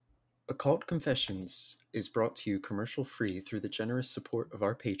Occult Confessions is brought to you commercial-free through the generous support of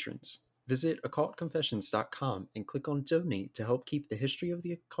our patrons. Visit occultconfessions.com and click on Donate to help keep the history of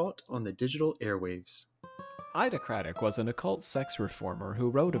the occult on the digital airwaves. Ida Craddock was an occult sex reformer who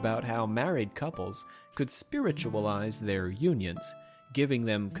wrote about how married couples could spiritualize their unions, giving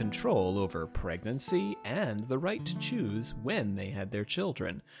them control over pregnancy and the right to choose when they had their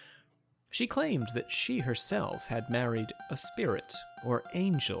children. She claimed that she herself had married a spirit or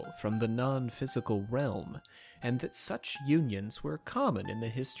angel from the non-physical realm, and that such unions were common in the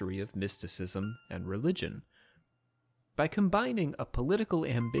history of mysticism and religion. By combining a political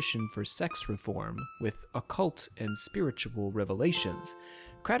ambition for sex reform with occult and spiritual revelations,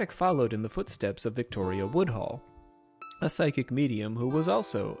 Craddock followed in the footsteps of Victoria Woodhull, a psychic medium who was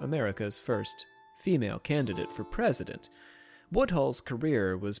also America's first female candidate for president. Woodhull's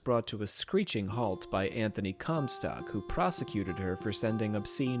career was brought to a screeching halt by Anthony Comstock, who prosecuted her for sending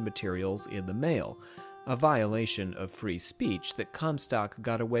obscene materials in the mail, a violation of free speech that Comstock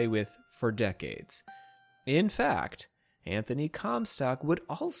got away with for decades. In fact, Anthony Comstock would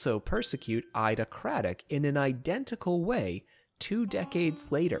also persecute Ida Craddock in an identical way 2 decades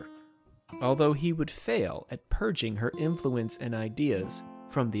later, although he would fail at purging her influence and ideas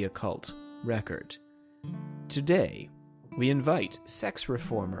from the occult record. Today, we invite sex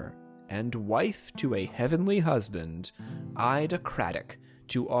reformer and wife to a heavenly husband, Ida Craddock,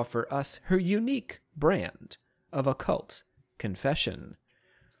 to offer us her unique brand of occult confession.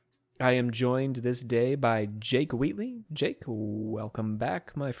 I am joined this day by Jake Wheatley. Jake, welcome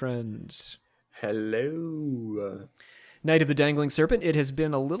back, my friend. Hello. Night of the Dangling Serpent, it has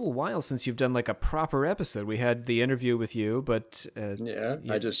been a little while since you've done like a proper episode. We had the interview with you, but...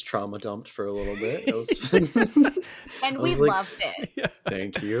 I just trauma dumped for a little bit. It was fun. And we loved it. Yeah.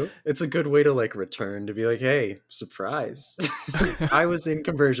 Thank you. It's a good way to like return, to be like, hey, surprise. I was in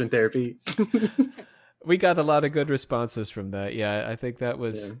conversion therapy. We got a lot of good responses from that. Yeah, I think that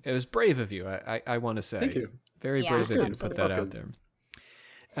was... It was brave of you, I want to say. Thank you. Very brave of you to put that out there.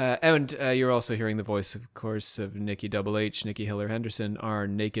 And you're also hearing the voice, of course, of Nikki Double H, Nikki Hiller Henderson, our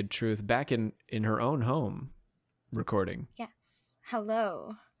Naked Truth, back in her own home recording. Yes.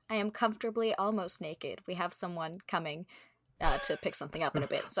 Hello. I am comfortably almost naked. We have someone coming to pick something up in a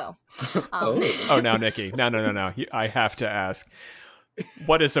bit, so... Oh, now, Nikki. No. I have to ask.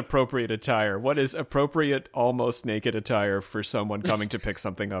 What is appropriate attire? What is appropriate almost naked attire for someone coming to pick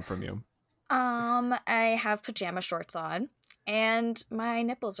something up from you? I have pajama shorts on. And my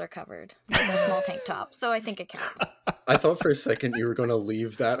nipples are covered with a small tank top, so I think it counts. I thought for a second you were going to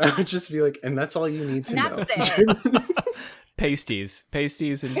leave that. I would just be like, and that's all you need to know. That's it. Pasties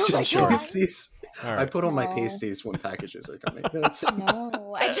and Oh just my God. shorts. Pasties. All right. I put on my pasties when packages are coming. That's... No,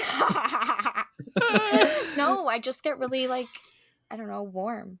 no, I just get really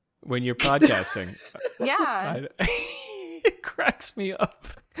warm. When you're podcasting. Yeah. It cracks me up.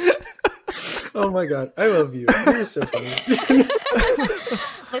 Oh my God, I love you. You're so funny.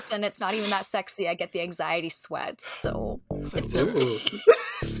 Listen, it's not even that sexy. I get the anxiety sweats, so it's just...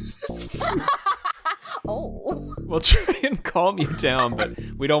 Oh. We'll try and calm you down, but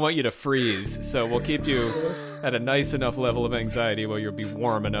we don't want you to freeze, so we'll keep you at a nice enough level of anxiety where you'll be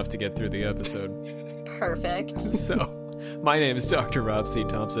warm enough to get through the episode. Perfect. So, my name is Dr. Rob C.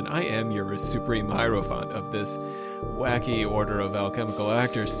 Thompson. I am your supreme hierophant of this wacky order of alchemical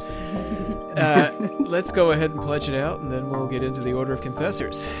actors. Let's go ahead and pledge it out, and then we'll get into the Order of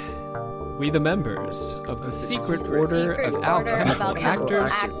Confessors. We, the members of the Secret Order of Alchemical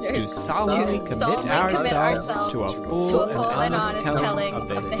Actors, do solemnly commit ourselves to a full and honest telling of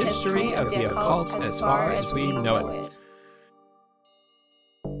the history of the occult as far as we know it.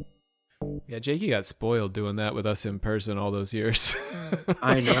 Yeah, Jakey got spoiled doing that with us in person all those years.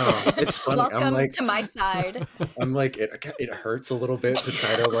 I know. It's funny. Welcome to my side. I'm like, it hurts a little bit to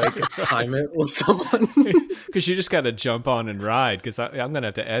try to like time it with someone. Because you just got to jump on and ride, because I'm going to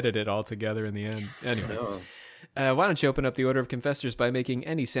have to edit it all together in the end. Anyway, why don't you open up the Order of Confessors by making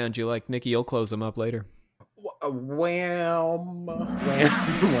any sound you like? Nikki, you'll close them up later. Wham.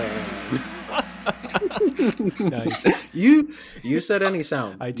 Nice. You said any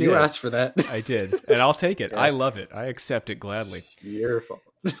sound. I did. You asked for that. I did, and I'll take it. Yeah. I love it. I accept it gladly. It's your fault.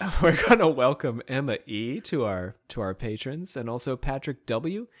 We're gonna welcome Emma E to our patrons, and also Patrick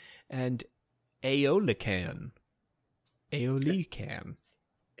W and Aeolican. Aeolican.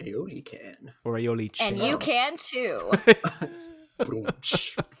 Or Aeolichan. And you can too.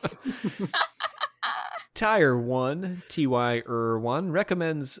 Tire 1, TY1,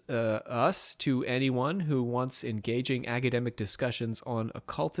 recommends us to anyone who wants engaging academic discussions on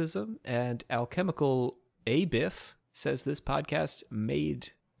occultism and alchemical ABIF, says this podcast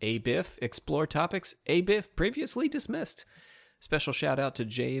made ABIF, explore topics ABIF previously dismissed. Special shout out to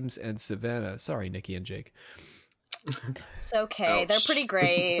James and Savannah. Sorry, Nikki and Jake. It's okay. Ouch. They're pretty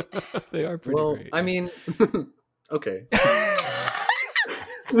great. They are pretty great. I mean, okay.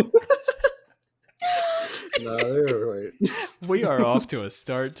 No, they're right. We are off to a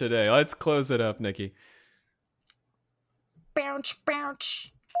start today. Let's close it up, Nikki. Bounce, bounce.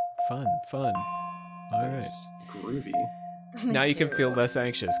 Fun. All right. Groovy. Now you can feel less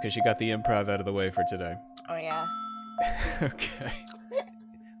anxious because you got the improv out of the way for today. Oh, yeah. Okay.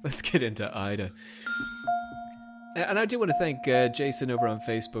 Let's get into Ida. And I do want to thank Jason over on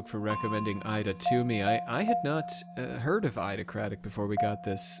Facebook for recommending Ida to me. I had not heard of Ida Craddock before we got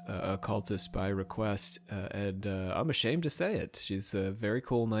this occultist by request, and I'm ashamed to say it. She's a very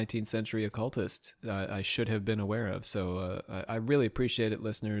cool 19th century occultist I should have been aware of. So I really appreciate it,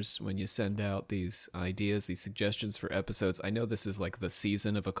 listeners, when you send out these ideas, these suggestions for episodes. I know this is like the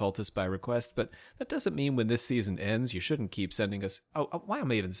season of occultist by request, but that doesn't mean when this season ends, you shouldn't keep sending us... Oh, why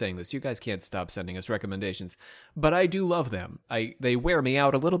am I even saying this? You guys can't stop sending us recommendations. But I do love them. They wear me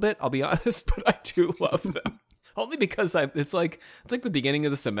out a little bit, I'll be honest, but I do love them. Only because it's like the beginning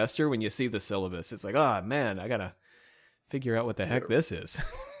of the semester when you see the syllabus. It's like, oh man, I gotta figure out what the heck this is.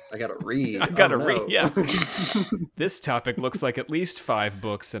 I gotta read. I gotta read, yeah. This topic looks like at least 5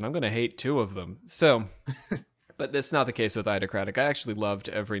 books, and I'm gonna hate 2 of them. So, but that's not the case with Ida Craddock. I actually loved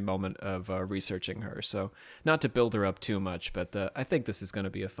every moment of researching her. So, not to build her up too much, but I think this is going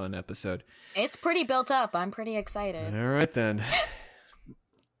to be a fun episode. It's pretty built up. I'm pretty excited. All right, then.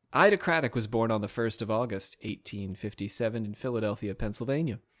 Ida Craddock was born on the 1st of August, 1857, in Philadelphia,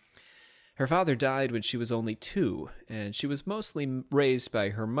 Pennsylvania. Her father died when she was only 2, and she was mostly raised by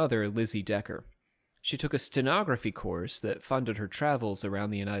her mother, Lizzie Decker. She took a stenography course that funded her travels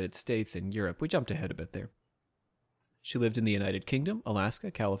around the United States and Europe. We jumped ahead a bit there. She lived in the United Kingdom, Alaska,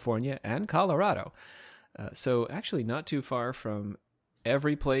 California, and Colorado. So actually not too far from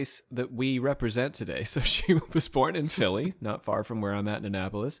every place that we represent today. So she was born in Philly, not far from where I'm at in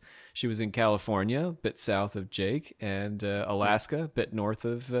Annapolis. She was in California, a bit south of Jake, and Alaska, a bit north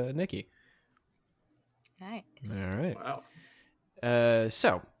of Nikki. Nice. All right. Wow.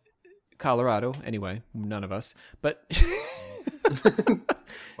 So, Colorado, anyway, none of us, but...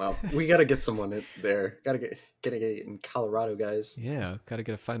 Well, we gotta get someone there. Gotta get in Colorado, guys. Yeah,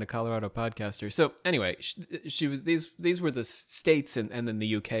 gotta find a Colorado podcaster. So anyway, she was these were the states and then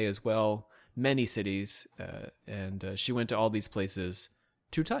the UK as well, many cities, and she went to all these places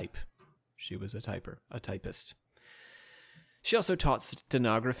to type. She was a typist. She also taught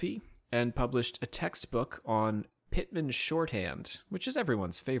stenography and published a textbook on Pitman shorthand, which is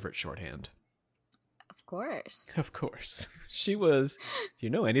everyone's favorite shorthand. Of course. She was... Do you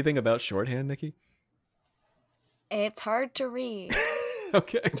know anything about shorthand, Nikki? It's hard to read.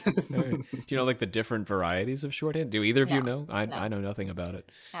 Okay. All right. Do you know like the different varieties of shorthand? Do either of you know? I know nothing about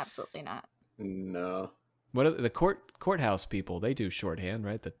it. Absolutely not. No. What are the courthouse people? They do shorthand,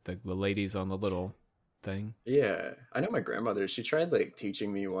 right? The ladies on the little thing. Yeah. I know my grandmother, she tried like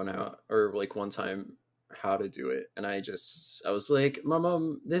teaching me one time how to do it, and I was like,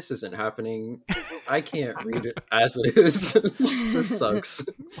 Mom, this isn't happening. I can't read it as it is. This sucks.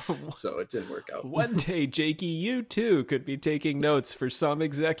 So it didn't work out. One day, Jakey, you too could be taking notes for some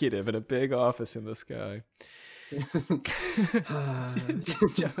executive in a big office in the sky. A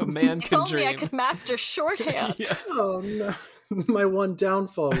man if can only dream. I could master shorthand. Yes. Oh no. My one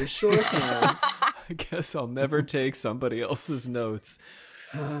downfall was shorthand. I guess I'll never take somebody else's notes.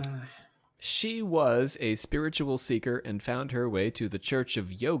 She was a spiritual seeker and found her way to the Church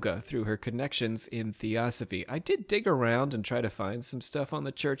of Yoga through her connections in Theosophy. I did dig around and try to find some stuff on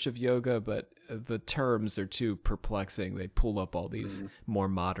the Church of Yoga, but the terms are too perplexing. They pull up all these more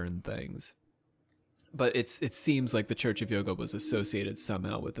modern things. But it seems like the Church of Yoga was associated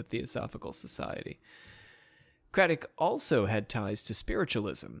somehow with the Theosophical Society. Craddock also had ties to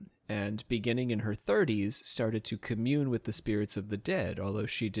spiritualism, and beginning in her 30s, started to commune with the spirits of the dead, although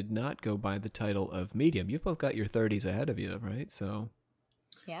she did not go by the title of medium. You've both got your 30s ahead of you, right? So,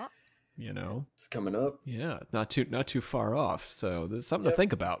 yeah, you know, it's coming up. Yeah, not too far off. So there's something to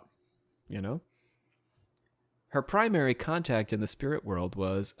think about, you know. Her primary contact in the spirit world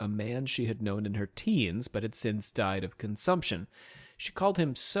was a man she had known in her teens, but had since died of consumption. She called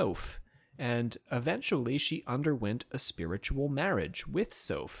him Soph. And eventually she underwent a spiritual marriage with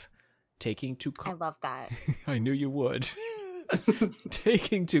Soph, taking to... I love that. I knew you would.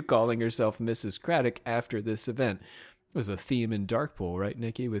 Taking to calling herself Mrs. Craddock after this event. It was a theme in Darkpool, right,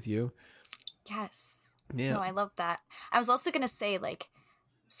 Nikki, with you? Yes. Yeah. No, I love that. I was also going to say, like,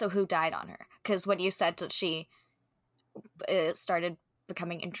 so who died on her? Because when you said that she started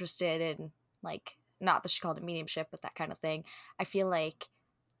becoming interested in, like, not that she called it mediumship, but that kind of thing, I feel like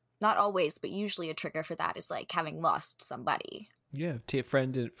not always, but usually a trigger for that is like having lost somebody. Yeah, a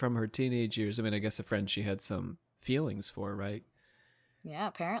friend from her teenage years. I mean, I guess a friend she had some feelings for, right? Yeah,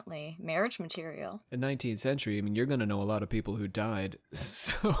 apparently. Marriage material. In 19th century, I mean, you're going to know a lot of people who died.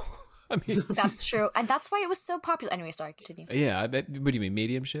 So, I mean... That's true. And that's why it was so popular. Anyway, sorry, continue. Yeah, what do you mean,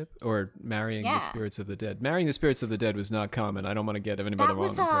 mediumship? Or marrying the spirits of the dead? Marrying the spirits of the dead was not common. I don't want to get anybody the wrong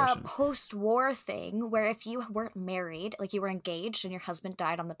impression. That was a post-war thing where if you weren't married, like you were engaged and your husband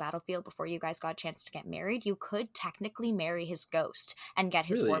died on the battlefield before you guys got a chance to get married, you could technically marry his ghost and get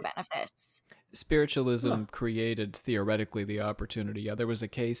his war benefits. Spiritualism created, theoretically, the opportunity. Yeah, there was a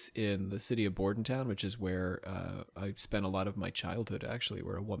case in the city of Bordentown, which is where I spent a lot of my childhood, actually,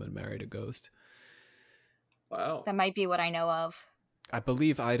 where a woman married a ghost. Wow. That might be what I know of. I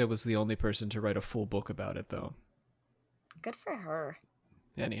believe Ida was the only person to write a full book about it, though. Good for her.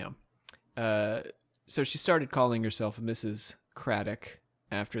 Anyhow. So she started calling herself Mrs. Craddock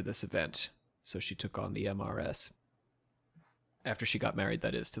after this event. So she took on the MRS. After she got married,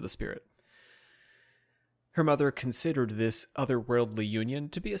 that is, to the spirit. Her mother considered this otherworldly union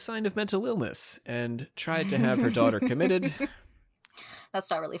to be a sign of mental illness and tried to have her daughter committed.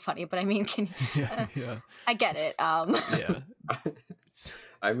 That's not really funny, but I mean, yeah. I get it. Yeah.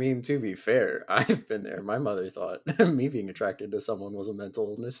 I mean, to be fair, I've been there. My mother thought me being attracted to someone was a mental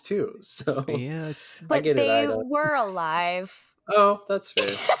illness too. So yeah, but I get it. They were alive. Oh, that's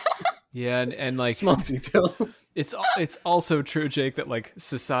fair. Yeah, and like small detail. It's also true, Jake, that like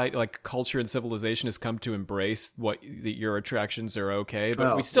society, like culture and civilization has come to embrace that your attractions are okay,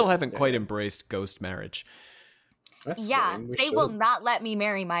 but we still haven't quite embraced ghost marriage. They will not let me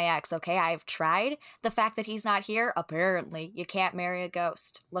marry my ex, okay? I've tried. The fact that he's not here, apparently, you can't marry a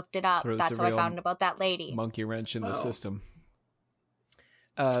ghost. Looked it up. That's how I found about that lady. Monkey wrench in the system.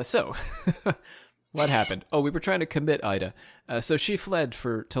 So, what happened? Oh, we were trying to commit Ida. So she fled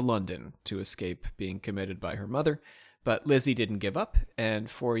to London to escape being committed by her mother. But Lizzie didn't give up, and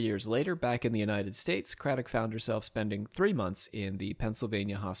 4 years later, back in the United States, Craddock found herself spending 3 months in the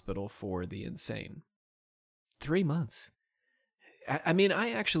Pennsylvania Hospital for the Insane. 3 months. I mean,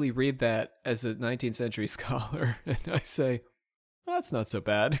 I actually read that as a 19th century scholar, and I say, well, that's not so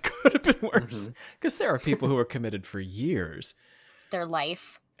bad. It could have been worse. Because there are people who are committed for years. Their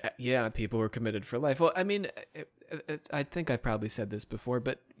life. Yeah, people who are committed for life. Well, I mean, I think I've probably said this before,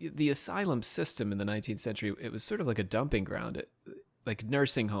 but the asylum system in the 19th century, it was sort of like a dumping ground. Like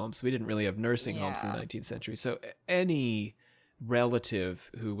nursing homes. We didn't really have nursing homes in the 19th century. So any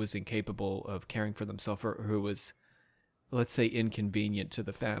relative who was incapable of caring for themselves or who was, let's say, inconvenient to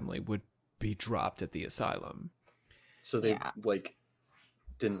the family would be dropped at the asylum. So they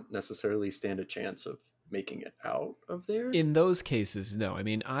didn't necessarily stand a chance of making it out of there? In those cases, no. I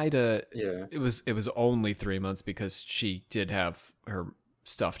mean, Ida, it was only 3 months because she did have her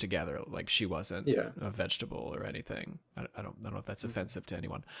stuff together. Like she wasn't a vegetable or anything. I don't know if that's offensive to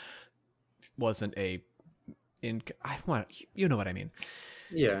anyone. Wasn't you know what I mean?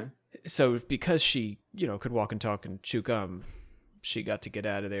 Yeah. So because she, could walk and talk and chew gum, she got to get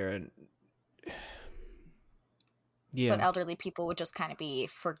out of there and yeah. But elderly people would just kind of be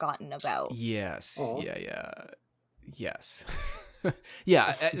forgotten about. Yes. Aww. Yeah. Yes.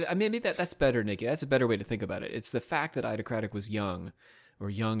 Yeah. I mean, maybe that's better, Nikki. That's a better way to think about it. It's the fact that Ida Craddock was young or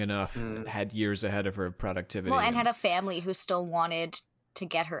young enough, had years ahead of her productivity. Well, and had a family who still wanted to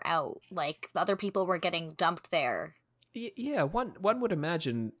get her out. Like, the other people were getting dumped there. Yeah, one would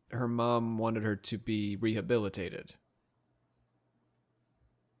imagine her mom wanted her to be rehabilitated.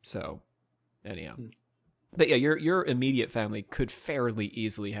 So, anyhow. But yeah, your immediate family could fairly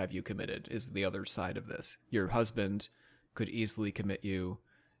easily have you committed, is the other side of this. Your husband could easily commit you,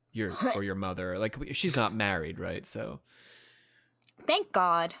 or your mother. Like, she's not married, right? So... Thank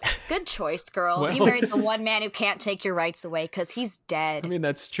God. Good choice, girl. Well, you married the one man who can't take your rights away because he's dead. I mean,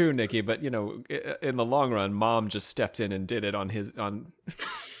 that's true, Nikki, but, in the long run, Mom just stepped in and did it on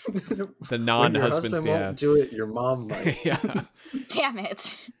the non-husband's behalf. Won't do it, your mom might. Yeah. Damn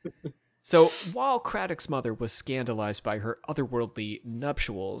it. So, while Craddock's mother was scandalized by her otherworldly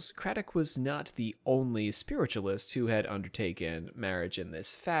nuptials, Craddock was not the only spiritualist who had undertaken marriage in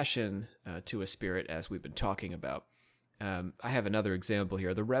this fashion to a spirit, as we've been talking about. I have another example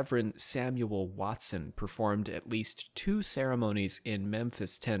here. The Reverend Samuel Watson performed at least 2 ceremonies in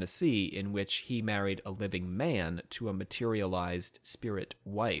Memphis, Tennessee, in which he married a living man to a materialized spirit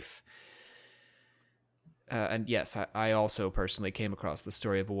wife. And yes, I also personally came across the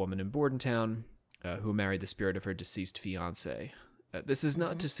story of a woman in Bordentown who married the spirit of her deceased fiancé. This is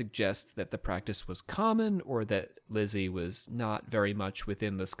not to suggest that the practice was common or that Lizzie was not very much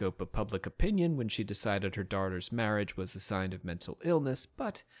within the scope of public opinion when she decided her daughter's marriage was a sign of mental illness,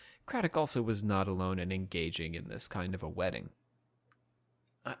 but Craddock also was not alone in engaging in this kind of a wedding.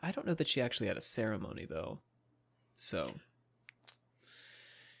 I don't know that she actually had a ceremony, though. So,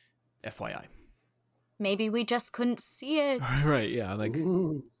 FYI. Maybe we just couldn't see it. Right, yeah. Like,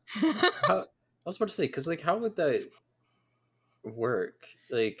 I was about to say, because like, how would that work?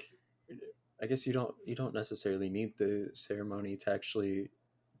 Like, I guess you don't necessarily need the ceremony to actually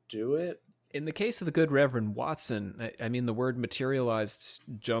do it. In the case of the good Reverend Watson, I mean, the word materialized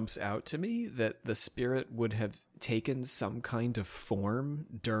jumps out to me, that the spirit would have taken some kind of form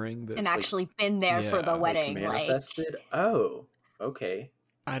during the... And actually been there for the wedding. Like manifested? Oh, okay.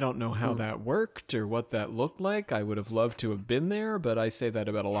 I don't know how that worked or what that looked like. I would have loved to have been there, but I say that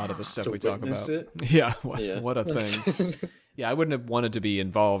about a lot of the stuff we talk about. Yeah, what a thing. Yeah, I wouldn't have wanted to be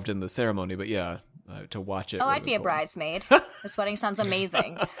involved in the ceremony, but yeah, to watch it. Oh, I'd be a bridesmaid. This wedding sounds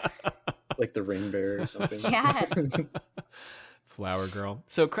amazing. Like the ring bearer or something. Yes. Flower girl.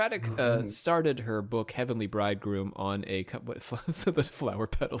 So Craddock started her book Heavenly Bridegroom on a... So the flower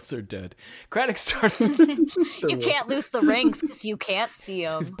petals are dead. Craddock started... You can't lose the rings because you can't see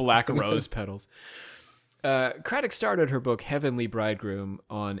them. These black rose petals. Craddock started her book Heavenly Bridegroom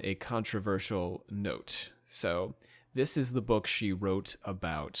on a controversial note. So this is the book she wrote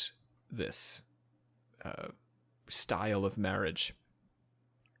about this style of marriage.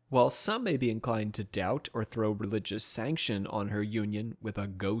 While some may be inclined to doubt or throw religious sanction on her union with a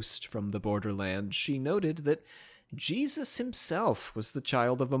ghost from the borderland, she noted that Jesus himself was the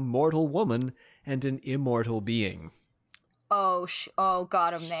child of a mortal woman and an immortal being. Oh,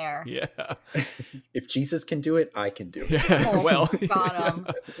 got him there. Yeah. If Jesus can do it, I can do it. Yeah. Oh, well, got him.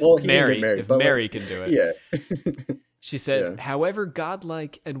 Well, Mary, if Mary can do it. Yeah. She said, however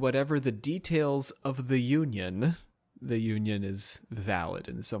godlike and whatever the details of the union is valid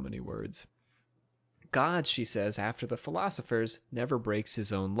in so many words. God, she says, after the philosophers, never breaks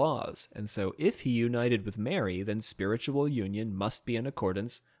his own laws, and so if he united with Mary, then spiritual union must be in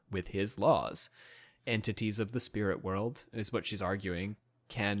accordance with his laws. Entities of the spirit world, is what she's arguing,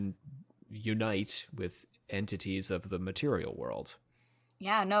 can unite with entities of the material world.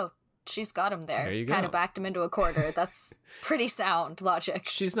 Yeah, no, she's got him there. There you go. Kind of backed him into a corner. That's pretty sound logic.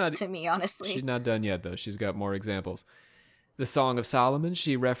 She's not, to me, honestly. She's not done yet, though. She's got more examples. The Song of Solomon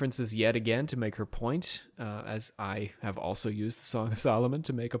she references yet again to make her point, as I have also used the Song of Solomon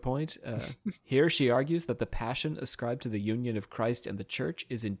to make a point. Here she argues that the passion ascribed to the union of Christ and the church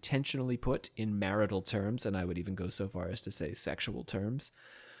is intentionally put in marital terms, and I would even go so far as to say sexual terms.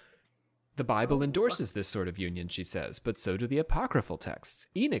 The Bible endorses this sort of union, she says, but so do the apocryphal texts.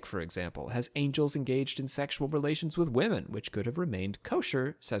 Enoch, for example, has angels engaged in sexual relations with women, which could have remained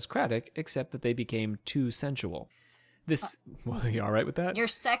kosher, says Craddock, except that they became too sensual. Well, you all right with that? Your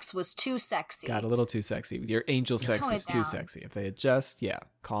sex was too sexy. Got a little too sexy. Your angel sex was too sexy. If they had just,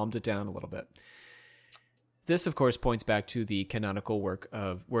 calmed it down a little bit. This, of course, points back to the canonical work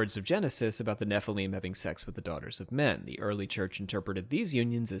of Words of Genesis about the Nephilim having sex with the daughters of men. The early church interpreted these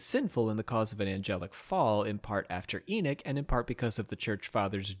unions as sinful in the cause of an angelic fall, in part after Enoch, and in part because of the church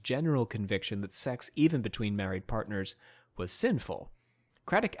fathers' general conviction that sex, even between married partners, was sinful.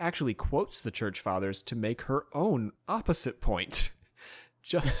 Craddock actually quotes the church fathers to make her own opposite point.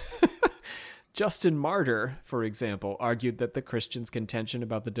 Justin Martyr, for example, argued that the Christians' contention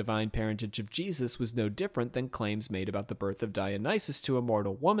about the divine parentage of Jesus was no different than claims made about the birth of Dionysus to a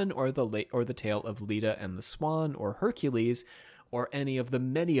mortal woman, or the tale of Leda and the Swan, or Hercules, or any of the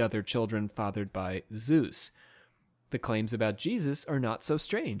many other children fathered by Zeus. The claims about Jesus are not so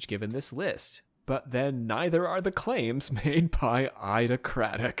strange given this list, but then neither are the claims made by Ida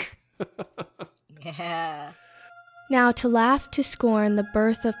Craddock. Yeah. Now to laugh to scorn the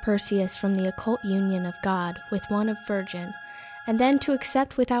birth of Perseus from the occult union of God with one of virgin, and then to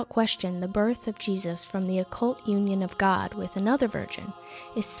accept without question the birth of Jesus from the occult union of God with another virgin,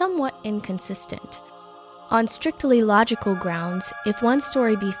 is somewhat inconsistent. On strictly logical grounds, if one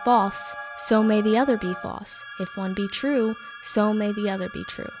story be false, so may the other be false. If one be true, so may the other be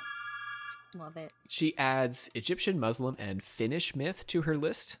true. Love it. She adds Egyptian, Muslim, and Finnish myth to her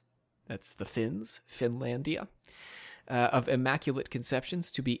list. That's the Finns, Finlandia. Of immaculate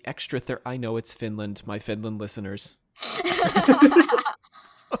conceptions to be extra... I know it's Finland, my Finland listeners.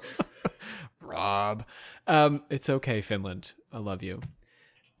 Rob. It's okay, Finland. I love you.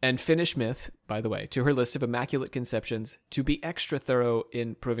 And Finnish myth, by the way, to her list of immaculate conceptions to be extra thorough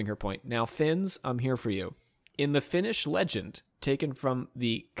in proving her point. Now, Finns, I'm here for you. In the Finnish legend, taken from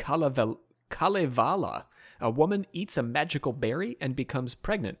the Kalevala, A woman eats a magical berry and becomes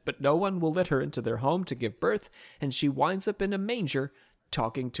pregnant, but no one will let her into their home to give birth, and she winds up in a manger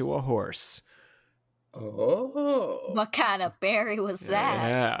talking to a horse. Oh. What kind of berry was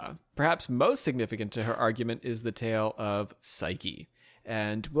that? Yeah. Perhaps most significant to her argument is the tale of Psyche.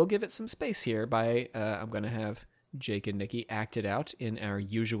 And we'll give it some space here by, I'm going to have Jake and Nikki act it out in our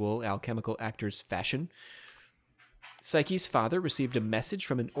usual alchemical actors fashion. Psyche's father received a message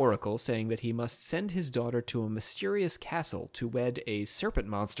from an oracle saying that he must send his daughter to a mysterious castle to wed a serpent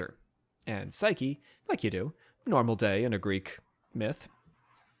monster. And Psyche, like you do, normal day in a Greek myth,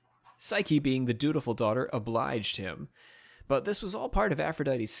 Psyche, being the dutiful daughter, obliged him. But this was all part of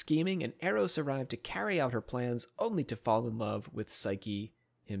Aphrodite's scheming, and Eros arrived to carry out her plans only to fall in love with Psyche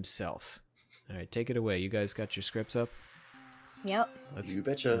himself. All right, take it away. You guys got your scripts up? Yep. You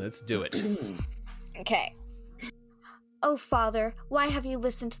betcha. Let's do it. Okay. Oh, father, why have you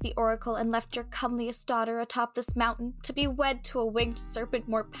listened to the oracle and left your comeliest daughter atop this mountain to be wed to a winged serpent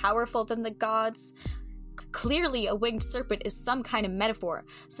more powerful than the gods? Clearly, a winged serpent is some kind of metaphor,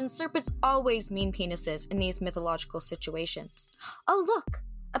 since serpents always mean penises in these mythological situations. Oh, look!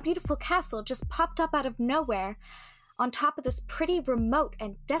 A beautiful castle just popped up out of nowhere on top of this pretty remote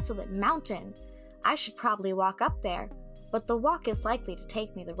and desolate mountain. I should probably walk up there, but the walk is likely to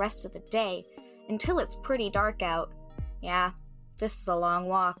take me the rest of the day, until it's pretty dark out. Yeah, this is a long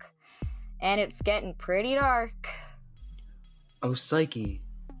walk, and it's getting pretty dark. O Psyche,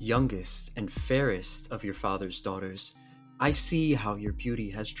 youngest and fairest of your father's daughters, I see how your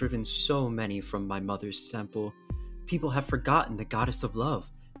beauty has driven so many from my mother's temple. People have forgotten the goddess of love,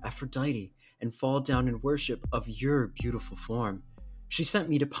 Aphrodite, and fall down in worship of your beautiful form. She sent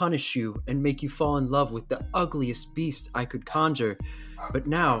me to punish you and make you fall in love with the ugliest beast I could conjure. But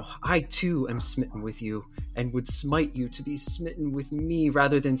now, I too am smitten with you, and would smite you to be smitten with me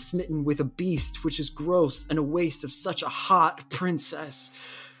rather than smitten with a beast, which is gross and a waste of such a hot princess.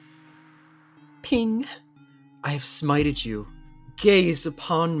 Ping! I have smited you. Gaze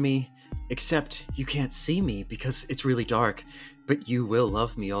upon me. Except you can't see me because it's really dark, but you will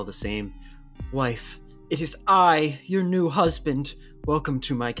love me all the same. Wife, it is I, your new husband. Welcome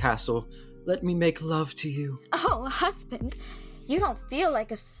to my castle. Let me make love to you. Oh, husband, you don't feel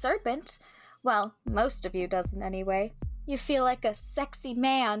like a serpent. Well, most of you doesn't anyway. You feel like a sexy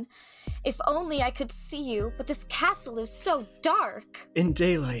man. If only I could see you, but this castle is so dark. In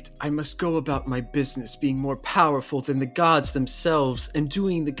daylight, I must go about my business being more powerful than the gods themselves and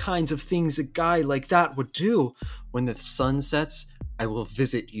doing the kinds of things a guy like that would do. When the sun sets, I will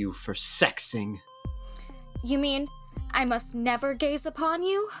visit you for sexing. You mean I must never gaze upon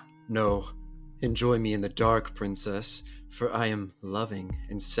you? No. Enjoy me in the dark, princess, for I am loving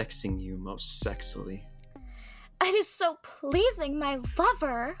and sexing you most sexily. It is so pleasing, my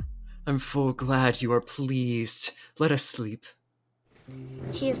lover. I'm full glad you are pleased. Let us sleep.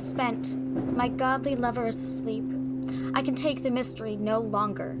 He is spent. My godly lover is asleep. I can take the mystery no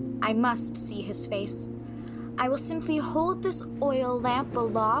longer. I must see his face. I will simply hold this oil lamp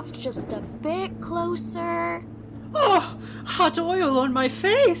aloft just a bit closer. Oh, hot oil on my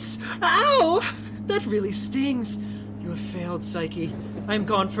face! Ow! That really stings. You have failed, Psyche. I am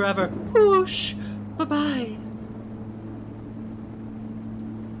gone forever. Whoosh! Bye-bye.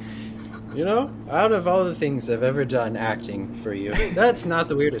 You know, out of all the things I've ever done acting for you, that's not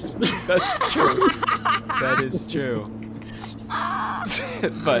the weirdest. That's true. That is true.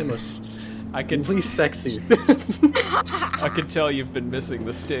 But I can please sexy. I can tell you've been missing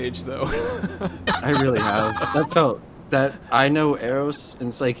the stage, though. I really have. That I know Eros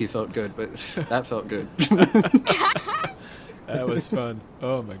and Psyche felt good, but that felt good. That was fun.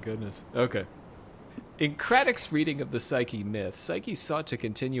 Oh my goodness. Okay. In Craddock's reading of the Psyche myth, Psyche sought to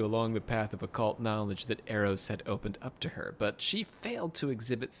continue along the path of occult knowledge that Eros had opened up to her, but she failed to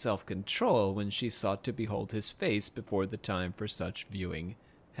exhibit self-control when she sought to behold his face before the time for such viewing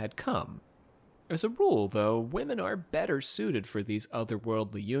had come. As a rule, though, women are better suited for these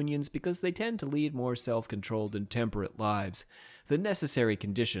otherworldly unions because they tend to lead more self-controlled and temperate lives, the necessary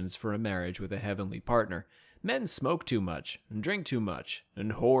conditions for a marriage with a heavenly partner. Men smoke too much, and drink too much,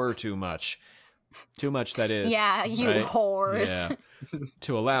 and whore too much. Too much, that is. Yeah, you right? whores. Yeah.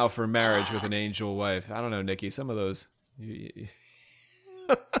 To allow for marriage with an angel wife. I don't know, Nikki, some of those...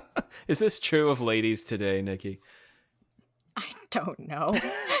 Is this true of ladies today, Nikki? I don't know.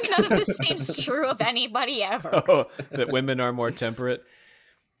 None of this seems true of anybody ever. Oh, that women are more temperate?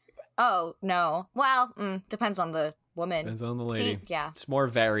 Oh, no. Well, depends on the woman. Depends on the lady. See, yeah. It's more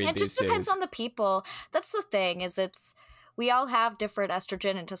varied It these just depends days. on the people. That's the thing, is we all have different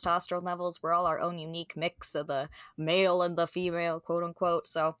estrogen and testosterone levels. We're all our own unique mix of the male and the female, quote unquote.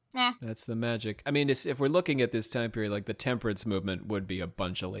 So, That's the magic. I mean, if we're looking at this time period, like the temperance movement would be a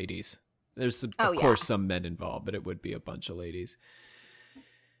bunch of ladies. There's, of course, some men involved, but it would be a bunch of ladies.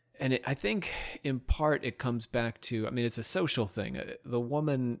 And I think, in part, it comes back to, I mean, it's a social thing. The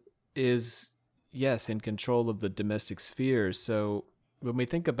woman is, yes, in control of the domestic sphere. So when we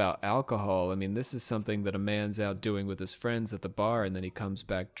think about alcohol, I mean, this is something that a man's out doing with his friends at the bar, and then he comes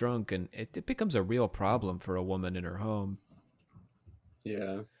back drunk, and it becomes a real problem for a woman in her home.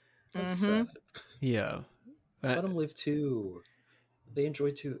 Yeah. That's sad. Yeah. Let them live too.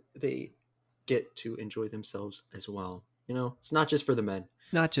 They get to enjoy themselves as well. You know, it's not just for the men.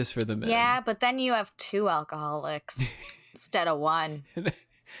 Not just for the men. Yeah, but then you have 2 alcoholics instead of 1.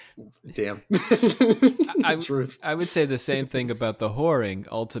 Damn. Truth. I would say the same thing about the whoring,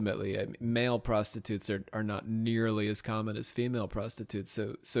 ultimately. I mean, male prostitutes are not nearly as common as female prostitutes.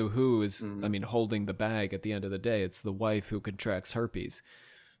 So who is, I mean, holding the bag at the end of the day? It's the wife who contracts herpes.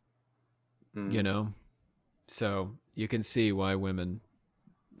 You know? So you can see why women,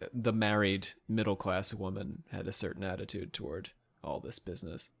 the married middle-class woman, had a certain attitude toward all this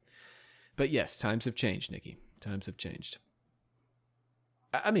business. But yes, times have changed, Nikki. Times have changed.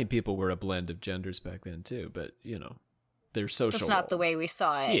 I mean, people were a blend of genders back then too, but, you know, their social... That's not the way we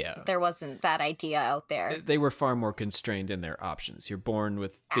saw it. Yeah. There wasn't that idea out there. They were far more constrained in their options. You're born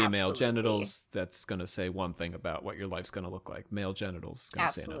with female genitals, that's going to say one thing about what your life's going to look like. Male genitals is going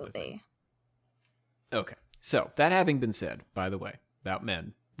to say another thing. Okay, so that having been said, by the way, about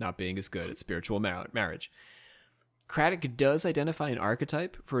men not being as good at spiritual marriage, Craddock does identify an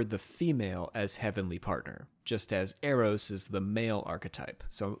archetype for the female as heavenly partner, just as Eros is the male archetype.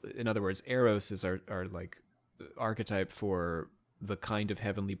 So, in other words, Eros is our like archetype for the kind of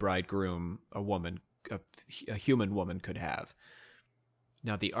heavenly bridegroom a human woman could have.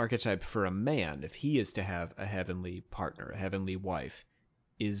 Now, the archetype for a man, if he is to have a heavenly partner, a heavenly wife,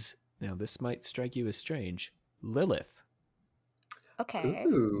 is, now this might strike you as strange, Lilith. Okay.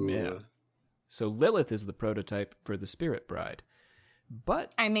 Ooh. Yeah. So Lilith is the prototype for the spirit bride.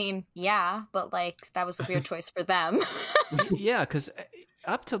 But I mean, yeah, but like that was a weird choice for them. Yeah, because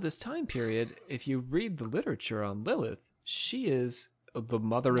up till this time period, if you read the literature on Lilith, she is the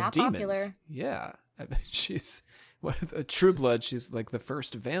mother of demons. Popular. Yeah. I mean, she's a true blood. She's like the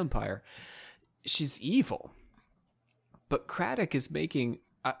first vampire. She's evil. But Craddock is making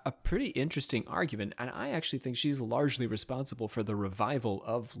a pretty interesting argument, and I actually think she's largely responsible for the revival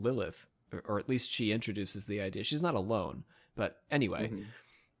of Lilith. Or at least she introduces the idea. She's not alone. But anyway,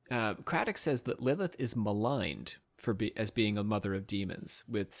 Craddock says that Lilith is maligned as being a mother of demons,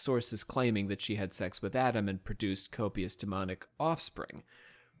 with sources claiming that she had sex with Adam and produced copious demonic offspring.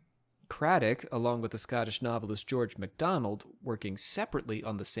 Craddock, along with the Scottish novelist George MacDonald, working separately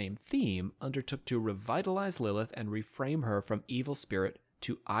on the same theme, undertook to revitalize Lilith and reframe her from evil spirit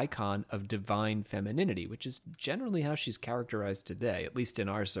to icon of divine femininity, which is generally how she's characterized today, at least in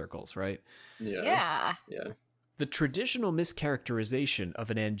our circles, right? Yeah. The traditional mischaracterization of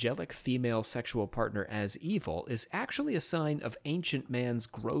an angelic female sexual partner as evil is actually a sign of ancient man's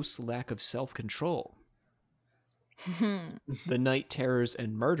gross lack of self-control. The night terrors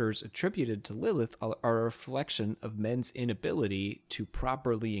and murders attributed to Lilith are a reflection of men's inability to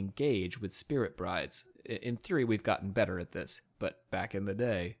properly engage with spirit brides. In theory, we've gotten better at this, but back in the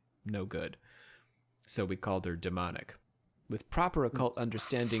day, no good. So we called her demonic. With proper occult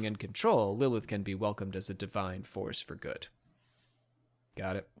understanding and control, Lilith can be welcomed as a divine force for good.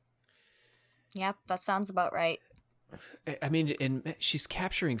 Got it? Yep, that sounds about right. I mean, she's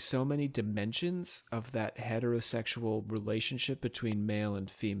capturing so many dimensions of that heterosexual relationship between male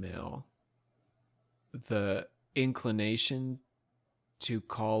and female. The inclination to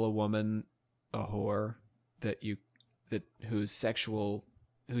call a woman a whore whose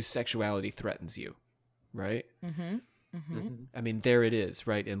sexuality threatens you, right? I mean, there it is,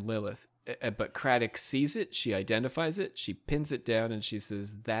 right, in Lilith. But Craddock sees it, she identifies it, she pins it down, and she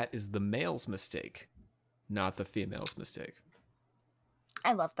says that is the male's mistake, not the female's mistake.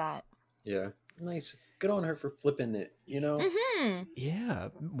 I love that. Yeah, nice. Good on her for flipping it, you know? Yeah,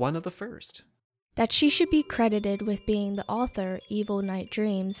 one of the first. That she should be credited with being the author, Evil Night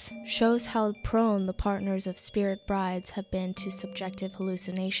Dreams, shows how prone the partners of spirit brides have been to subjective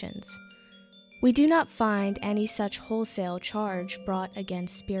hallucinations. We do not find any such wholesale charge brought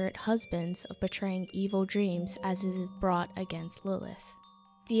against spirit husbands of betraying evil dreams as is brought against Lilith.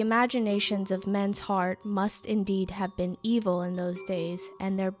 the imaginations of men's heart must indeed have been evil in those days,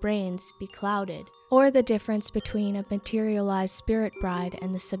 and their brains be clouded. Or the difference between a materialized spirit bride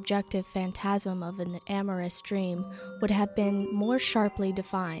and the subjective phantasm of an amorous dream would have been more sharply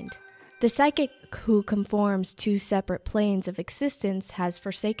defined. The psychic who conforms two separate planes of existence has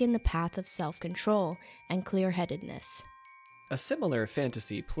forsaken the path of self-control and clear-headedness. A similar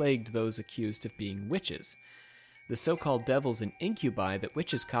fantasy plagued those accused of being witches. The so-called devils and incubi that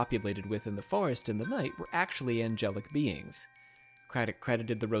witches copulated with in the forest in the night were actually angelic beings. Craddock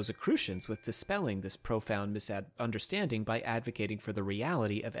credited the Rosicrucians with dispelling this profound misunderstanding by advocating for the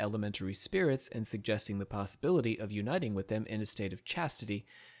reality of elementary spirits and suggesting the possibility of uniting with them in a state of chastity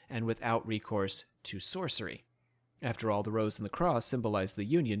and without recourse to sorcery. After all, the rose and the cross symbolize the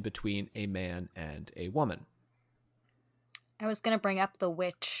union between a man and a woman. I was going to bring up the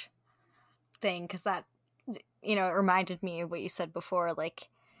witch thing because that, it reminded me of what you said before, like,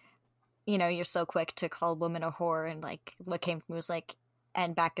 you're so quick to call a woman a whore, and like what came from me was like,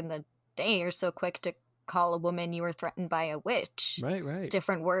 and back in the day, you're so quick to call a woman you were threatened by a witch. Right.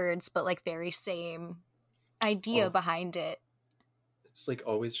 Different words, but like very same idea behind it. It's like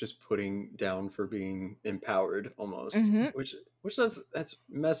always just putting down for being empowered almost, which that's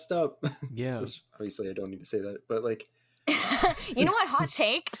messed up. Yeah. Which, obviously I don't need to say that, but like, you know what? Hot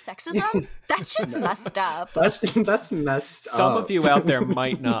take? Sexism? That shit's messed up. That's messed up. Some of you out there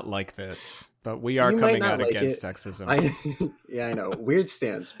might not like this, but we are coming out like against sexism. I know. Weird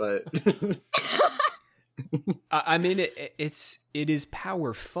stance, but I mean, it is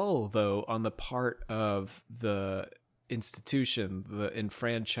powerful though on the part of the institution, the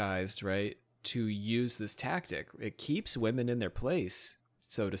enfranchised, right, to use this tactic. It keeps women in their place,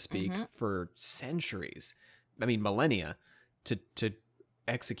 so to speak, for centuries. I mean, millennia, to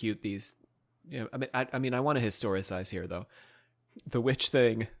execute these. I mean, I want to historicize here, though. The witch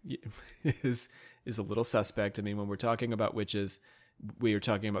thing is a little suspect. I mean, when we're talking about witches, we are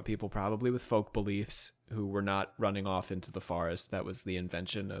talking about people probably with folk beliefs who were not running off into the forest. That was the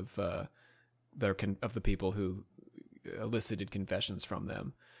invention of the people who elicited confessions from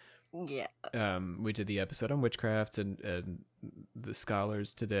them. Yeah. We did the episode on witchcraft, and the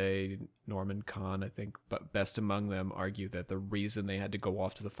scholars today, Norman Kahn, I think, but best among them, argue that the reason they had to go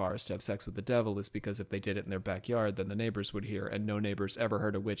off to the forest to have sex with the devil is because if they did it in their backyard, then the neighbors would hear, and no neighbors ever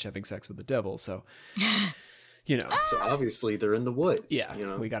heard a witch having sex with the devil. So, So obviously they're in the woods.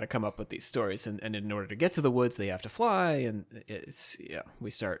 Yeah, we got to come up with these stories, and in order to get to the woods, they have to fly, and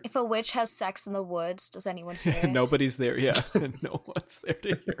we start. If a witch has sex in the woods, does anyone hear it? Nobody's there, yeah. No one's there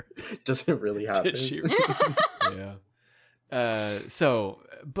to hear. Does it really happen? Did she really? Yeah. I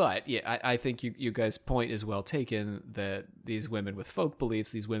think you guys' point is well taken that these women with folk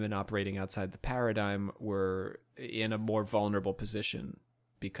beliefs, these women operating outside the paradigm, were in a more vulnerable position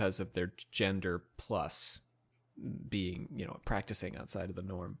because of their gender plus being, practicing outside of the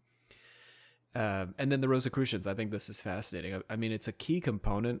norm. And then the Rosicrucians, I think this is fascinating. I mean, it's a key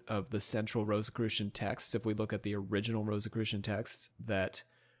component of the central Rosicrucian texts. If we look at the original Rosicrucian texts, that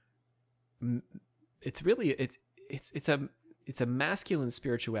it's really, it's a masculine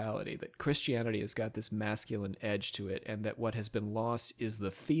spirituality, that Christianity has got this masculine edge to it, and that what has been lost is the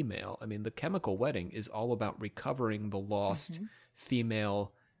female. I mean, the chemical wedding is all about recovering the lost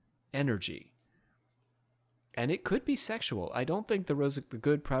female energy. And it could be sexual. I don't think the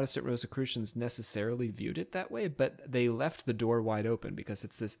good Protestant Rosicrucians necessarily viewed it that way, but they left the door wide open because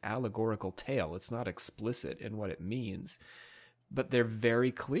it's this allegorical tale. It's not explicit in what it means, but they're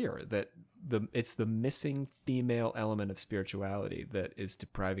very clear that it's the missing female element of spirituality that is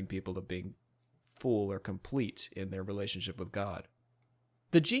depriving people of being full or complete in their relationship with God.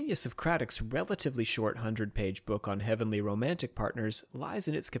 The genius of Craddock's relatively short 100-page book on heavenly romantic partners lies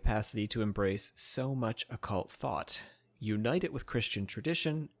in its capacity to embrace so much occult thought, unite it with Christian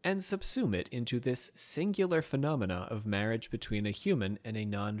tradition, and subsume it into this singular phenomena of marriage between a human and a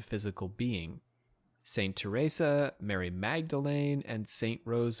non-physical being. Saint Teresa, Mary Magdalene, and Saint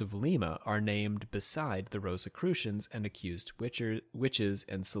Rose of Lima are named beside the Rosicrucians and accused witches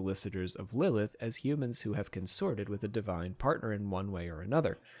and solicitors of Lilith as humans who have consorted with a divine partner in one way or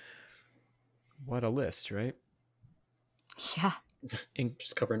another. What a list, right? Yeah.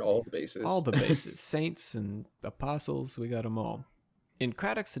 Just covering all the bases. All the bases. Saints and apostles, we got them all. In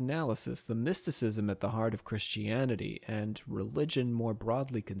Craddock's analysis, the mysticism at the heart of Christianity and religion more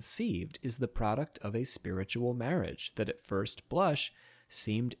broadly conceived is the product of a spiritual marriage that at first blush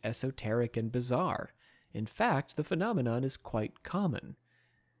seemed esoteric and bizarre. In fact, the phenomenon is quite common.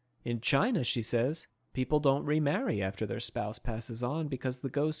 In China, she says, people don't remarry after their spouse passes on because the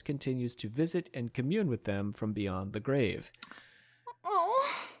ghost continues to visit and commune with them from beyond the grave.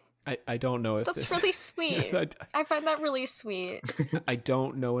 Oh. I don't know if that's really sweet. I find that really sweet. I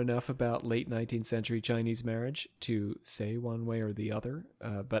don't know enough about late 19th century Chinese marriage to say one way or the other,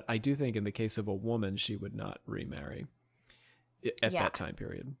 but I do think in the case of a woman, she would not remarry at that time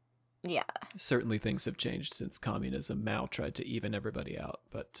period. Yeah. Certainly things have changed since communism. Mao tried to even everybody out,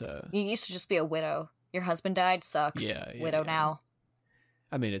 but... you used to just be a widow. Your husband died, sucks. Widow now.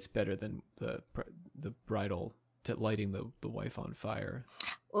 I mean, it's better than the bridal... to lighting the wife on fire.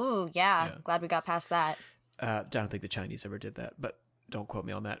 Ooh, yeah. Glad we got past that. I don't think the Chinese ever did that, but don't quote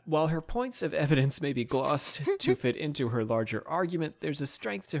me on that. While her points of evidence may be glossed to fit into her larger argument, there's a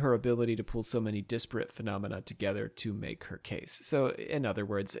strength to her ability to pull so many disparate phenomena together to make her case. So, in other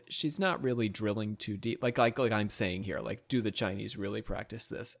words, she's not really drilling too deep. Like I'm saying here, like, do the Chinese really practice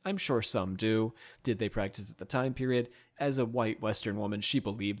this? I'm sure some do. Did they practice at the time period? As a white Western woman, she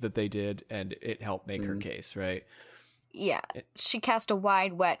believed that they did, and it helped make her case, right? Yeah, she cast a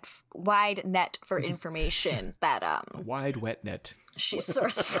wide net for information that a wide wet net. She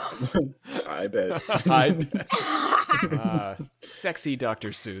sourced from. I bet. Sexy Dr.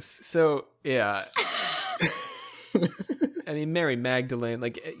 Seuss. So yeah, I mean Mary Magdalene.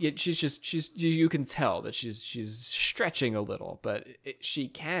 Like she's you can tell that she's stretching a little, but she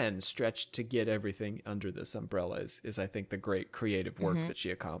can stretch to get everything under this umbrella. Is I think the great creative work that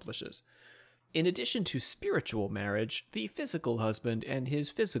she accomplishes. In addition to spiritual marriage, the physical husband and his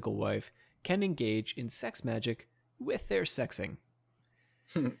physical wife can engage in sex magic with their sexing.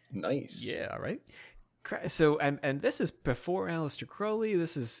 Nice. Yeah, right? So, and this is before Aleister Crowley.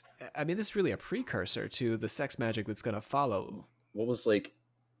 This is really a precursor to the sex magic that's going to follow. What was like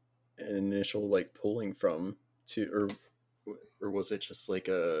an initial like pulling from to, or was it just like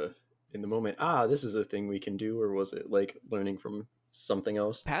in the moment, this is a thing we can do, or was it like learning from something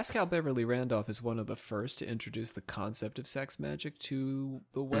else? Pascal Beverly Randolph is one of the first to introduce the concept of sex magic to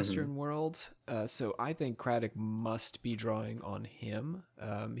the Western world. So I think Craddock must be drawing on him.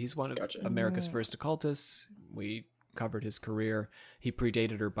 He's one of America's first occultists. We covered his career. He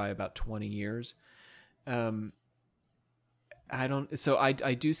predated her by about 20 years. I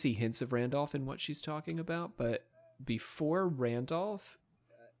do see hints of Randolph in what she's talking about, but before Randolph,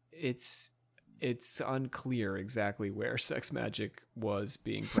 it's unclear exactly where sex magic was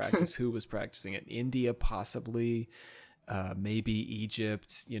being practiced, who was practicing it. India, possibly, maybe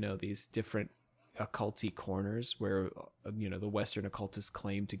Egypt, these different occulty corners where, the Western occultists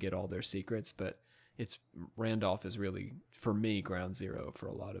claim to get all their secrets, but Randolph is really, for me, ground zero for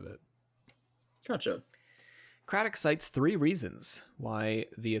a lot of it. Gotcha. Craddock cites 3 reasons why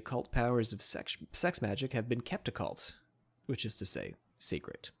the occult powers of sex magic have been kept occult, which is to say,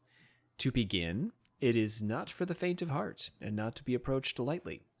 secret. To begin, it is not for the faint of heart and not to be approached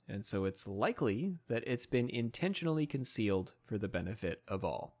lightly, and so it's likely that it's been intentionally concealed for the benefit of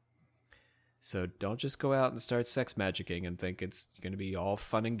all. So don't just go out and start sex magicking and think it's going to be all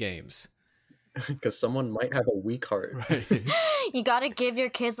fun and games. Because someone might have a weak heart. Right. You got to give your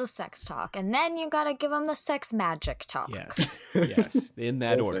kids a sex talk, and then you got to give them the sex magic talk. Yes, in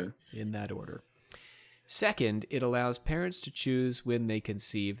that order. Second, it allows parents to choose when they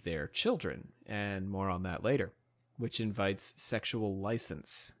conceive their children, and more on that later, which invites sexual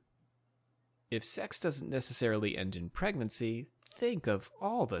license. If sex doesn't necessarily end in pregnancy, think of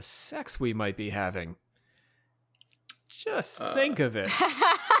all the sex we might be having. Just think of it.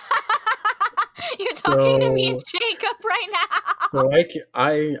 You're talking to me and Jacob right now. So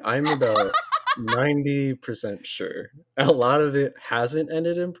I'm about 90% sure. A lot of it hasn't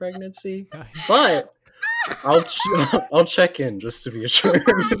ended in pregnancy, but I'll check in just to be sure.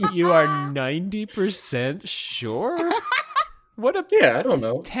 You are 90% sure? I don't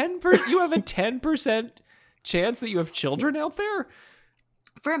know. 10%? You have a 10% chance that you have children out there?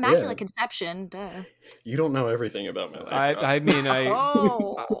 For immaculate conception, duh. You don't know everything about my life.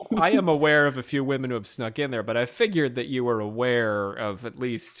 I am aware of a few women who have snuck in there, but I figured that you were aware of at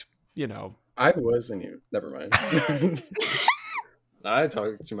least, I wasn't even. Never mind. I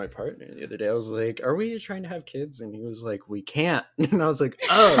talked to my partner the other day. I was like, "Are we trying to have kids?" And he was like, "We can't." And I was like,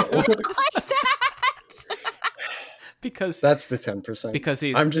 "Oh." Like that. Because that's the 10%. Because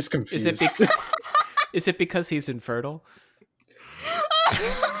I'm just confused. Is it because he's infertile?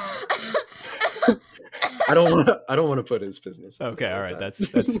 I don't want to put his business. Okay, all right, that's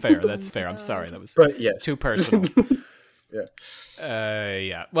fair. That's fair. I'm sorry, that was too personal.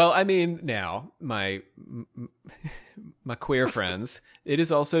 Yeah. Well, I mean, now my queer friends, it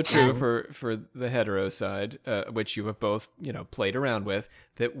is also true for the hetero side, which you have both played around with,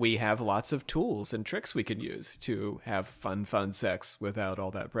 that we have lots of tools and tricks we can use to have fun sex without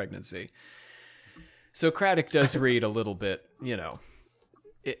all that pregnancy. So Craddock does read a little bit,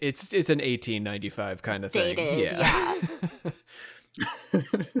 It's an 1895 kind of thing. Dated, yeah.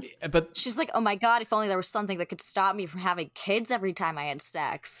 But she's like, oh my god, if only there was something that could stop me from having kids every time I had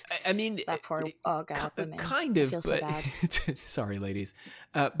sex. I mean, that poor, oh god, women. Kind of, I feel but so bad. sorry, ladies.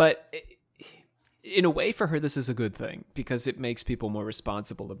 But in a way, for her, this is a good thing because it makes people more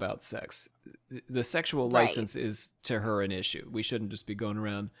responsible about sex. The sexual license is, to her, an issue. We shouldn't just be going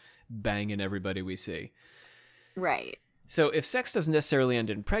around banging everybody we see. Right. So if sex doesn't necessarily end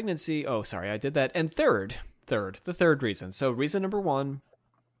in pregnancy, oh, sorry, I did that. And the third reason. So reason number 1,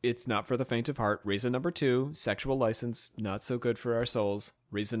 it's not for the faint of heart. Reason number 2, sexual license, not so good for our souls.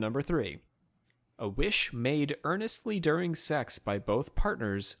 Reason number 3, a wish made earnestly during sex by both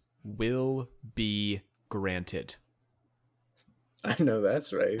partners will be granted. I know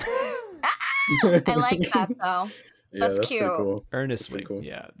that's right. I like that, though. Yeah, that's cute. Cool. Earnestly. Cool.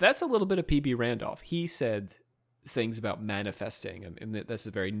 Yeah. That's a little bit of PB Randolph. He said things about manifesting, and that's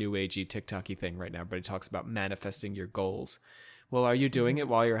a very new agey TikTok-y thing right now, but he talks about manifesting your goals. Well, are you doing it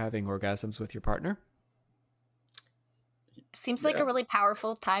while you're having orgasms with your partner? Seems like a really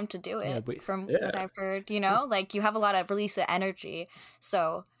powerful time to do it, from what I've heard. You know, like you have a lot of release of energy.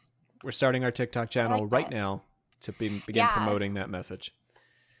 So we're starting our TikTok channel right now to begin promoting that message.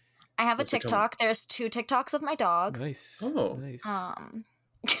 I have a TikTok. There's 2 TikToks of my dog. Nice. Oh, nice.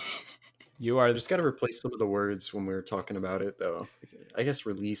 You are just got to replace some of the words when we're talking about it, though. I guess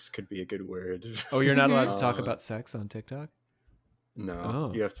release could be a good word. Oh, you're not allowed to talk about sex on TikTok?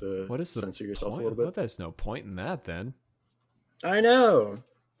 No, you have to censor yourself a little bit. Well, there's no point in that, then. I know.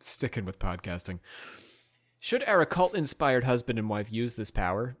 Sticking with podcasting. Should our occult-inspired husband and wife use this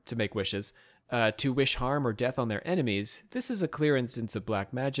power to make wishes, to wish harm or death on their enemies, this is a clear instance of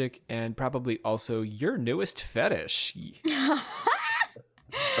black magic and probably also your newest fetish.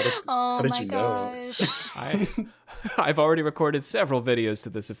 How did you gosh. I've already recorded several videos to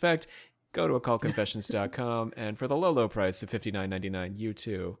this effect. Go to occultconfessions.com, and for the low price of $59.99, you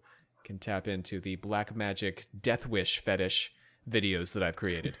too can tap into the black magic death wish fetish videos that I've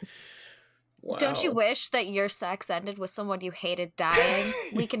created. Wow. Don't you wish that your sex ended with someone you hated dying?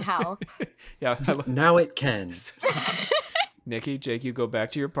 We can help. Yeah. Now it can. Nikki, Jake, you go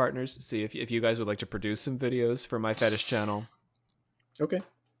back to your partners, see if you guys would like to produce some videos for my fetish channel. Okay.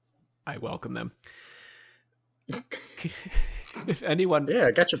 I welcome them. If anyone... Yeah,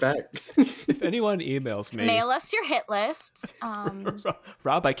 I got your back. If anyone emails me... Mail us your hit lists.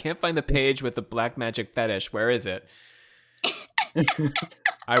 Rob, I can't find the page with the black magic fetish. Where is it?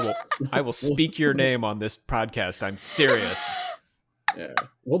 I will speak your name on this podcast. I'm serious. Yeah,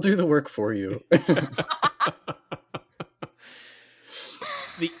 we'll do the work for you.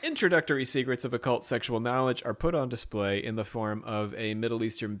 The introductory secrets of occult sexual knowledge are put on display in the form of a Middle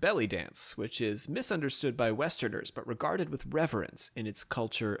Eastern belly dance, which is misunderstood by Westerners but regarded with reverence in its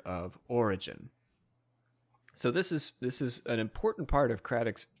culture of origin. So this is an important part of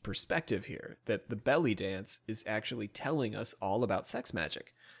Craddock's perspective here, that the belly dance is actually telling us all about sex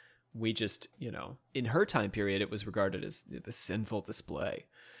magic. We just, in her time period, it was regarded as the sinful display.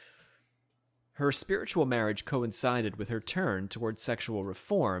 Her spiritual marriage coincided with her turn towards sexual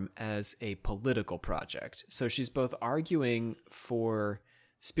reform as a political project. So she's both arguing for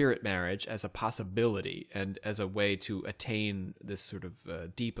spirit marriage as a possibility and as a way to attain this sort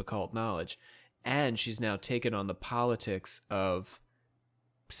of deep occult knowledge, and she's now taken on the politics of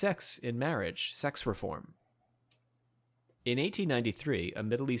sex in marriage, sex reform. In 1893, a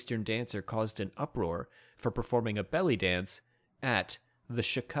Middle Eastern dancer caused an uproar for performing a belly dance at the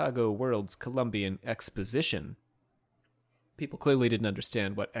Chicago World's Columbian Exposition. People clearly didn't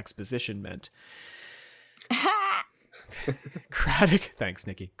understand what exposition meant. Craddock, thanks,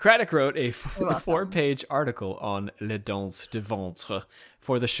 Nikki. Craddock wrote a 4-page article on Les Danses de Ventre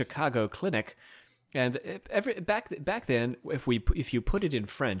for the Chicago Clinic, and back then, if you put it in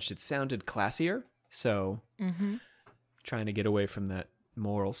French, it sounded classier. So, trying to get away from that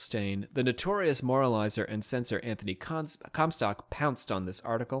moral stain. The notorious moralizer and censor Anthony Comstock pounced on this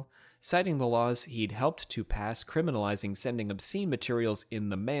article, citing the laws he'd helped to pass criminalizing sending obscene materials in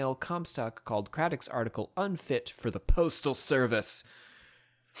the mail. Comstock called Craddock's article unfit for the postal service.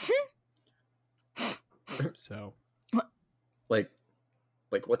 So, like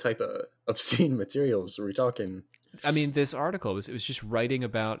what type of obscene materials are we talking? I mean, this article it was just writing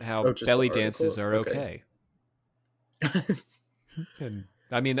about how belly dances are okay. And,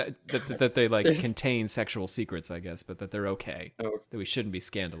 I mean, that they like contain sexual secrets, I guess, but that they're okay. Oh. That we shouldn't be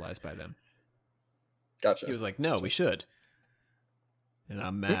scandalized by them. Gotcha. He was like, no, we should. And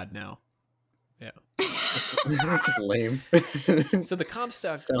I'm mad now. Yeah. That's lame. So the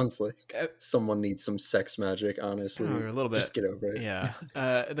Comstock sounds like someone needs some sex magic, honestly. a little bit. Just get over it. Yeah.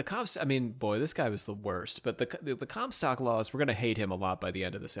 The Comstock, I mean, boy, this guy was the worst. But the Comstock laws, we're going to hate him a lot by the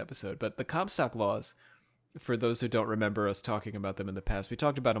end of this episode. But the Comstock laws, for those who don't remember us talking about them in the past, we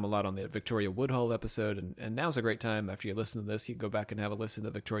talked about them a lot on the Victoria Woodhull episode. And now's a great time. After you listen to this, you can go back and have a listen to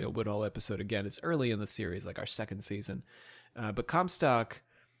the Victoria Woodhull episode again. It's early in the series, like our second season. But Comstock,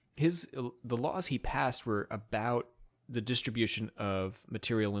 the laws he passed were about the distribution of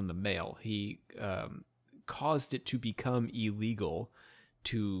material in the mail. He caused it to become illegal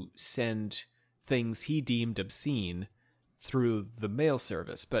to send things he deemed obscene through the mail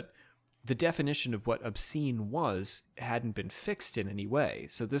service. But the definition of what obscene was hadn't been fixed in any way.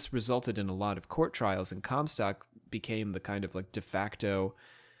 So this resulted in a lot of court trials, and Comstock became the kind of like de facto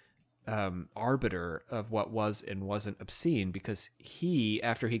arbiter of what was and wasn't obscene, because he,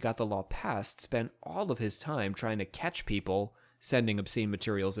 after he got the law passed, spent all of his time trying to catch people sending obscene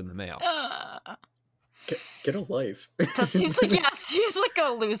materials in the mail. Get a life. That seems like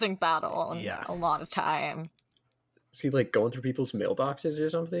a losing battle a lot of time. Is he like going through people's mailboxes or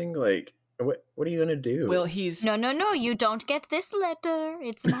something? Like, what are you gonna do? Well, he's no, you don't get this letter.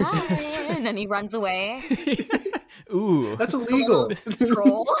 It's mine. And he runs away. Ooh, that's illegal.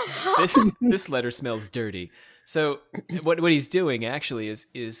 Troll. This letter smells dirty. So what he's doing actually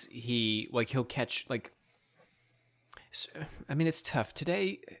is he'll catch like. I mean, it's tough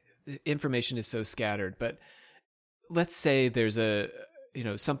today. Information is so scattered, but let's say there's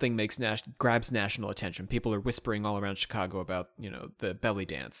something grabs national attention. People are whispering all around Chicago about the belly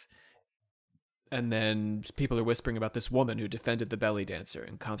dance. And then people are whispering about this woman who defended the belly dancer.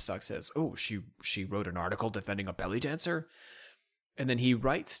 And Comstock says, oh, she wrote an article defending a belly dancer? And then he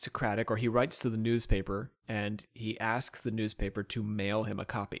writes to Craddock, or he writes to the newspaper, and he asks the newspaper to mail him a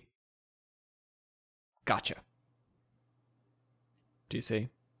copy. Gotcha. Do you see?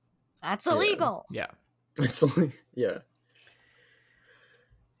 That's illegal. Yeah. It's only, yeah.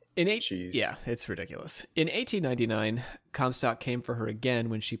 Yeah, it's ridiculous. In 1899, Comstock came for her again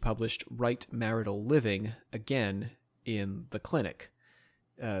when she published Right Marital Living again in the Clinic.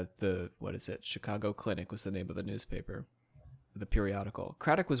 Chicago Clinic was the name of the newspaper, the periodical.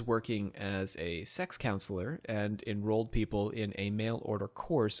 Craddock was working as a sex counselor and enrolled people in a mail order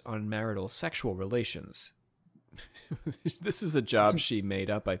course on marital sexual relations. This is a job she made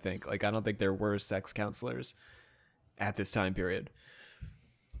up, I think. Like, I don't think there were sex counselors at this time period.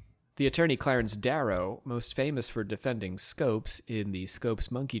 The attorney Clarence Darrow, most famous for defending Scopes in the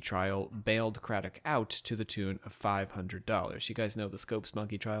Scopes monkey trial, bailed Craddock out to the tune of $500. You guys know the Scopes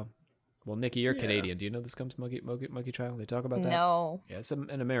monkey trial? Well, Nikki, you're Canadian. Do you know the Scopes monkey trial? They talk about that? No. Yeah, it's an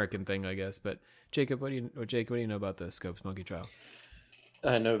American thing, I guess. But Jacob, what do you know about the Scopes monkey trial?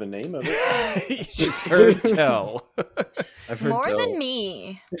 I know the name of it. You've heard tell. I've heard more tell. than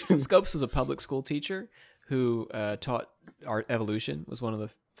me. Scopes was a public school teacher who taught art evolution. Was one of the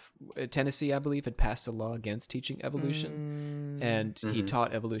Tennessee, I believe, had passed a law against teaching evolution, and he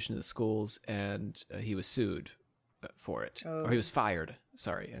taught evolution in the schools, and he was sued for it, or he was fired.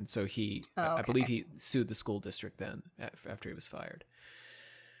 Sorry, and so I believe he sued the school district then after he was fired.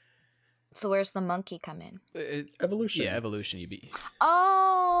 So where's the monkey come in? Evolution. Yeah, evolution. You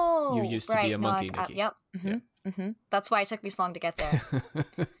used to be a monkey, Nikki. Yep. Mm-hmm. Mm-hmm. That's why it took me so long to get there.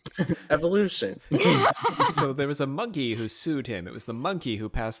 Evolution. So there was a monkey who sued him. It was the monkey who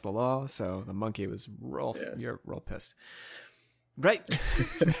passed the law, so the monkey was real pissed. Right.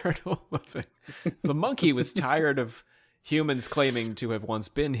 The monkey was tired of humans claiming to have once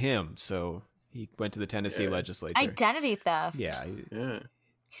been him, so he went to the Tennessee legislature. Identity theft. Yeah.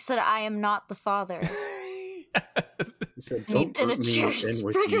 He said, I am not the father. He said, don't put me in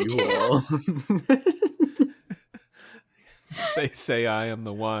with you dance. all. They say I am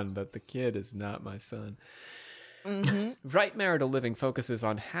the one, but the kid is not my son. Mm-hmm. Right marital living focuses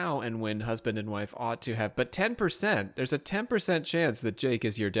on how and when husband and wife ought to have, but 10%, there's a 10% chance that Jake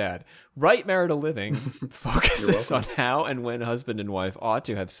is your dad. Right marital living focuses on how and when husband and wife ought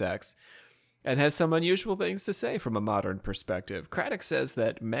to have sex, and has some unusual things to say from a modern perspective. Craddock says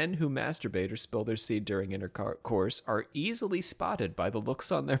that men who masturbate or spill their seed during intercourse are easily spotted by the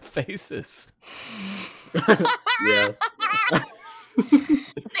looks on their faces. Yeah.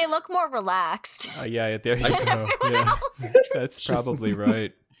 They look more relaxed. Yeah, there you go. Yeah. That's probably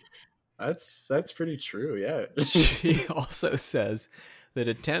right. That's pretty true, yeah. She also says that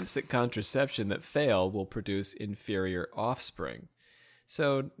attempts at contraception that fail will produce inferior offspring.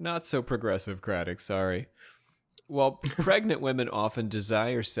 So, not so progressive, Craddock, sorry. While pregnant women often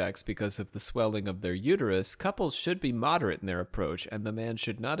desire sex because of the swelling of their uterus, couples should be moderate in their approach, and the man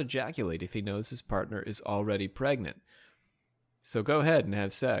should not ejaculate if he knows his partner is already pregnant. So go ahead and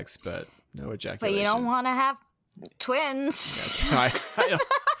have sex, but no ejaculation. But you don't want to have twins. I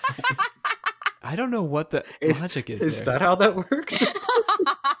don't know what the logic is. Is that how that works?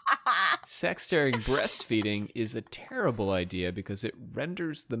 Sex during breastfeeding is a terrible idea because it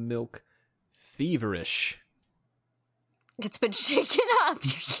renders the milk feverish. It's been shaken up.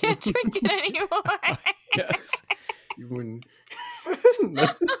 You can't drink it anymore. Yes. You wouldn't.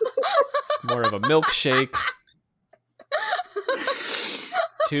 It's more of a milkshake.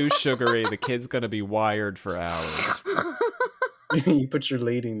 Too sugary. The kid's going to be wired for hours. You put your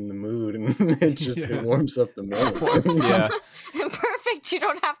lady in the mood and it warms up the milk. Yeah. Perfect. You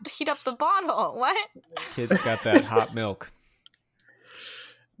don't have to heat up the bottle. What? Kid's got that hot milk.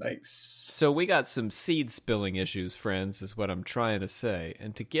 Nice. So we got some seed spilling issues, friends, is what I'm trying to say.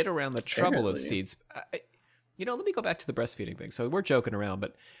 And to get around the trouble of seeds, let me go back to the breastfeeding thing. So we're joking around,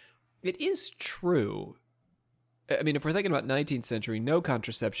 but it is true. I mean, if we're thinking about 19th century, no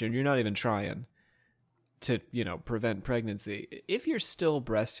contraception, you're not even trying to, prevent pregnancy. If you're still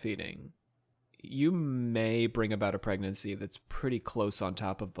breastfeeding, you may bring about a pregnancy that's pretty close on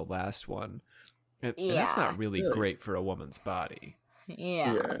top of the last one. And that's not really great for a woman's body.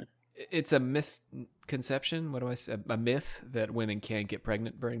 Yeah. It's a misconception. What do I say? A myth that women can't get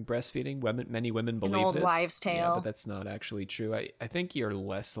pregnant during breastfeeding. Many women believe An old this. wives' tale. Yeah, but that's not actually true. I think you're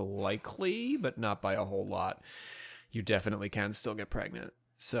less likely, but not by a whole lot. You definitely can still get pregnant.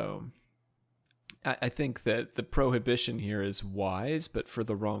 So I think that the prohibition here is wise, but for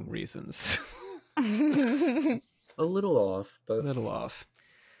the wrong reasons. A little off, but a little off.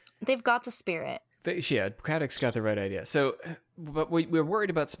 They've got the spirit. Yeah, Craddock's got the right idea. So, but we're worried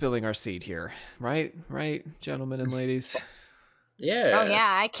about spilling our seed here, right? Right, gentlemen and ladies? Yeah. Oh,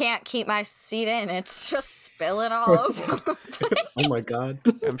 yeah, I can't keep my seed in. It's just spilling all over the place. Oh, my God.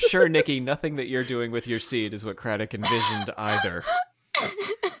 I'm sure, Nikki, nothing that you're doing with your seed is what Craddock envisioned either.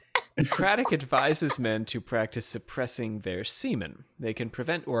 Craddock advises men to practice suppressing their semen. They can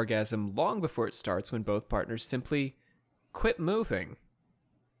prevent orgasm long before it starts when both partners simply quit moving.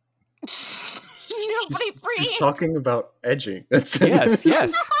 She's talking about edging. Yes.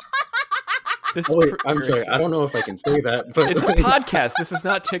 I'm sorry. I don't know if I can say that, but it's a podcast. This is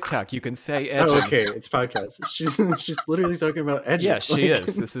not TikTok. You can say edging. Oh, okay, it's podcast. She's literally talking about edging. Yes, she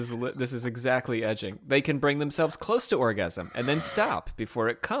is. This is exactly edging. They can bring themselves close to orgasm and then stop before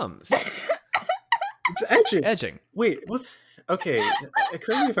it comes. It's edging. Edging. Wait, okay? Correct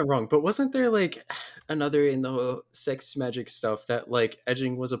me if I'm wrong, but wasn't there like another in the whole sex magic stuff that like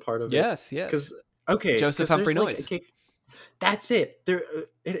edging was a part of it? Yes. Because Joseph Humphrey Noyes. That's it.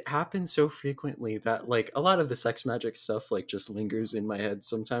 It happens so frequently that like a lot of the sex magic stuff like just lingers in my head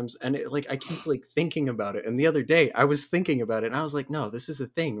sometimes, and I keep like thinking about it. And the other day I was thinking about it, and I was like, no, this is a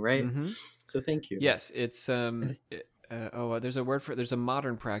thing, right? Mm-hmm. So thank you. Yes, it's there's a word for it. There's a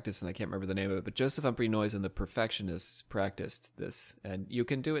modern practice, and I can't remember the name of it, but Joseph Humphrey Noyes and the Perfectionists practiced this, and you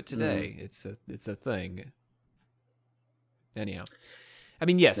can do it today. It's a thing. Anyhow, I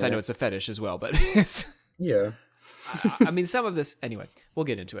mean, yes, I know it's a fetish as well, but it's I mean, some of this, anyway, we'll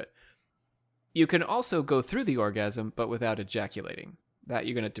get into it. You can also go through the orgasm, but without ejaculating. That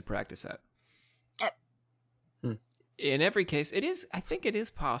you're going to have to practice at. In every case, I think it is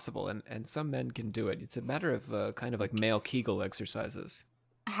possible, and some men can do it. It's a matter of kind of like male Kegel exercises.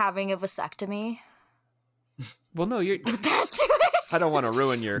 Having a vasectomy? Well, no, Would that do it? I don't want to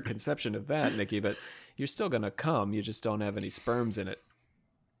ruin your conception of that, Nikki, but you're still going to come. You just don't have any sperms in it.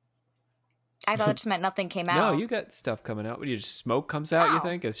 I thought it just meant nothing came out. No, you got stuff coming out. Smoke comes out, you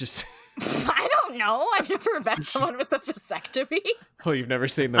think? It's just... I don't know. I've never met someone with a vasectomy. Well, you've never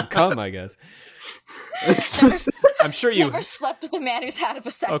seen them come, I guess. I'm sure you... Never slept with a man who's had a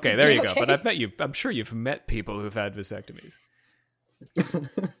vasectomy. Okay, there you go. But I'm sure you've met people who've had vasectomies.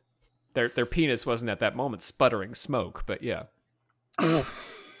 Their penis wasn't at that moment sputtering smoke, but yeah.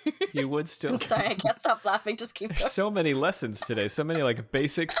 You would still... I'm sorry, I can't stop laughing. Just keep going. There's so many lessons today. So many like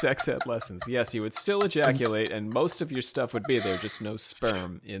basic sex ed lessons. Yes, you would still ejaculate, and most of your stuff would be there, just no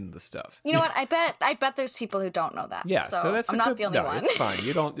sperm in the stuff. You know what? I bet there's people who don't know that. Yeah, so that's I'm not the only one. It's fine.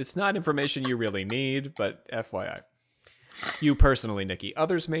 It's not information you really need, but FYI. You personally, Nikki.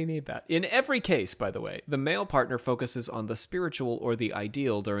 Others may need that. In every case, by the way, the male partner focuses on the spiritual or the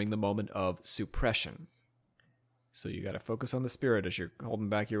ideal during the moment of suppression. So you got to focus on the spirit as you're holding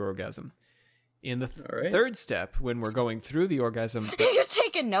back your orgasm. In the third step, when we're going through the orgasm... You're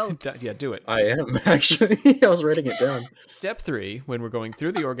taking notes. Yeah, do it. I am, actually. I was writing it down. Step 3, when we're going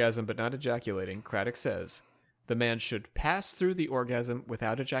through the orgasm but not ejaculating, Craddock says, The man should pass through the orgasm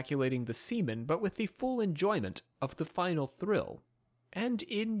without ejaculating the semen, but with the full enjoyment of the final thrill, and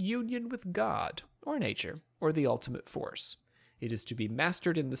in union with God, or nature, or the ultimate force. It is to be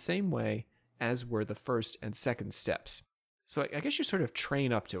mastered in the same way as were the first and second steps. So I guess you sort of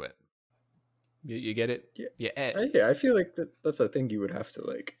train up to it. You get it? Yeah, I feel like that's a thing you would have to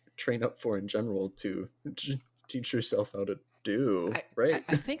like train up for in general to teach yourself how to do, right?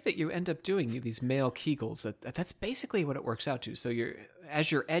 I think that you end up doing these male Kegels. That's basically what it works out to. So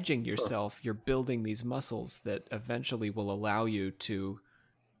as you're edging yourself, you're building these muscles that eventually will allow you to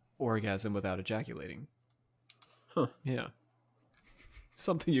orgasm without ejaculating. Huh. Yeah.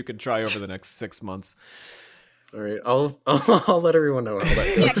 Something you can try over the next 6 months. All right, I'll let everyone know how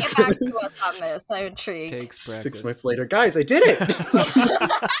that goes. Yeah, get back to us on this. I'm intrigued. Takes practice. 6 months later, guys, I did it.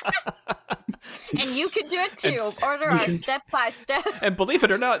 And you can do it too. Order our step by step. And believe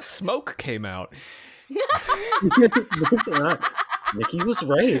it or not, smoke came out. Believe it or not, Nikki was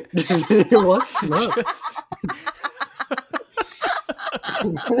right. It was smoke.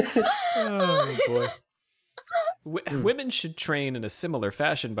 Oh boy. Women should train in a similar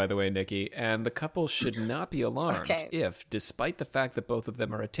fashion, by the way, Nikki, and the couple should not be alarmed if, despite the fact that both of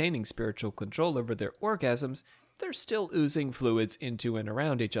them are attaining spiritual control over their orgasms, they're still oozing fluids into and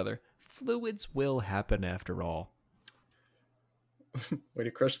around each other. Fluids will happen after all. Way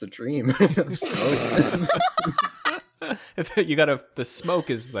to crush the dream. The smoke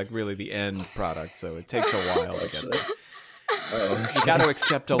is like really the end product, so it takes a while to get there. You got to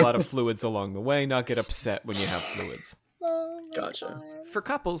accept a lot of fluids along the way, not get upset when you have fluids. Gotcha. For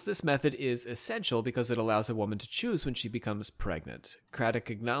couples, this method is essential because it allows a woman to choose when she becomes pregnant. Craddock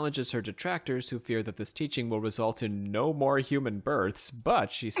acknowledges her detractors who fear that this teaching will result in no more human births,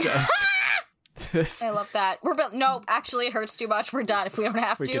 but she says... I love that. Nope, actually it hurts too much. We're done if we don't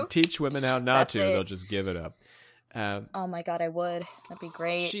have to. We can teach women how not to. They'll just give it up. Oh my god, I would. That'd be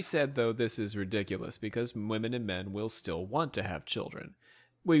great. She said, though, this is ridiculous because women and men will still want to have children.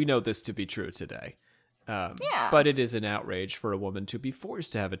 We know this to be true today. But it is an outrage for a woman to be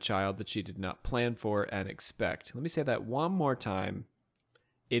forced to have a child that she did not plan for and expect. Let me say that one more time.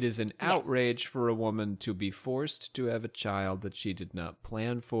 It is an outrage for a woman to be forced to have a child that she did not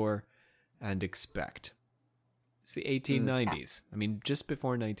plan for and expect. It's the 1890s. I mean, just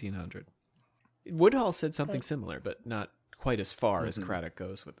before 1900. Woodhull said something similar, but not quite as far as Craddock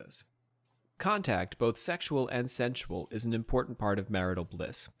goes with this. Contact, both sexual and sensual, is an important part of marital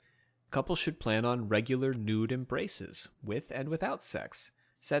bliss. Couples should plan on regular nude embraces, with and without sex,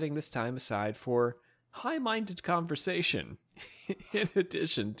 setting this time aside for high-minded conversation, in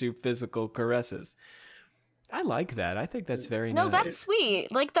addition to physical caresses. I like that. I think that's very nice. No, that's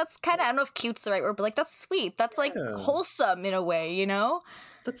sweet. Like, that's kind of, I don't know if cute's the right word, but like, that's sweet. That's like wholesome in a way, you know?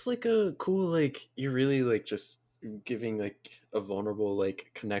 That's like a cool, like, you're really like just giving like a vulnerable like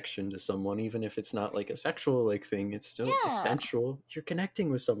connection to someone, even if it's not like a sexual like thing. It's still sensual. You're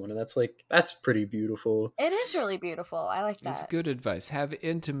connecting with someone, and that's pretty beautiful. It is really beautiful. I like that. It's good advice. Have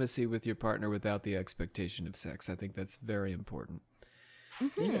intimacy with your partner without the expectation of sex. I think that's very important.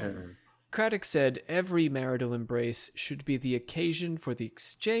 Mm-hmm. Yeah. Craddock said every marital embrace should be the occasion for the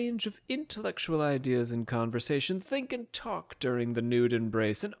exchange of intellectual ideas and conversation. Think and talk during the nude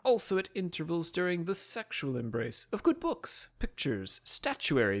embrace, and also at intervals during the sexual embrace. Of good books, pictures,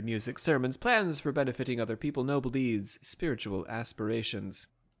 statuary, music, sermons, plans for benefiting other people, noble deeds, spiritual aspirations.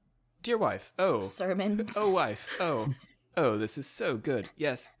 Dear wife, sermons. Oh, wife, oh, this is so good.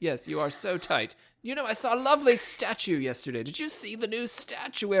 Yes, you are so tight. You know, I saw a lovely statue yesterday. Did you see the new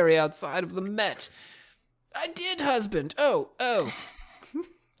statuary outside of the Met? I did, husband. Oh.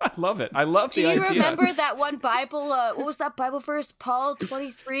 I love it. I love the idea. Do you remember that one Bible, what was that Bible verse? Paul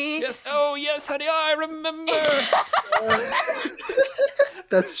 23? Yes. Oh, yes, honey, I remember.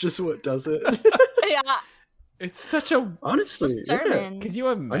 That's just what does it. Yeah. It's such a... Honestly, sermon. Can you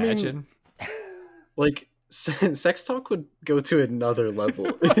imagine? I mean, like... sex talk would go to another level.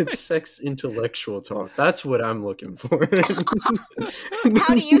 It's sex intellectual talk. That's what I'm looking for.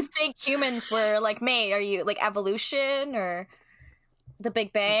 How do you think humans were like made? Are you like evolution or the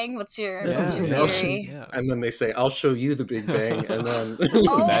Big Bang? What's your theory? Yeah. And then they say, "I'll show you the Big Bang," and then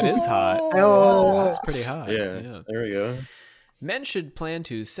that is hot. Oh, that's pretty hot. Yeah, there we go. Men should plan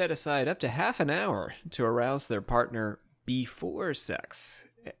to set aside up to half an hour to arouse their partner before sex.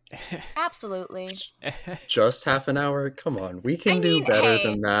 Absolutely. Just half an hour? Come on, we can do better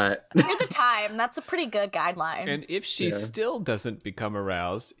than that. You're the time. That's a pretty good guideline. And if she still doesn't become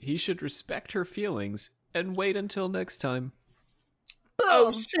aroused, he should respect her feelings and wait until next time. Boom!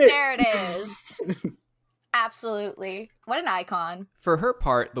 Oh, shit. There it is. Absolutely. What an icon. For her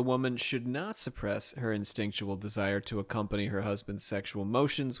part, the woman should not suppress her instinctual desire to accompany her husband's sexual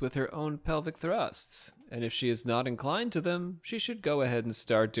motions with her own pelvic thrusts. And if she is not inclined to them, she should go ahead and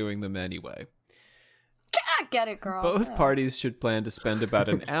start doing them anyway. Get it, girl. Both parties should plan to spend about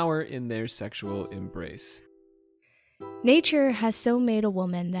an hour in their sexual embrace. Nature has so made a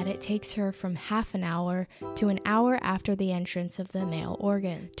woman that it takes her from half an hour to an hour after the entrance of the male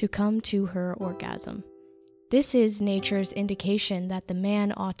organ to come to her orgasm. This is nature's indication that the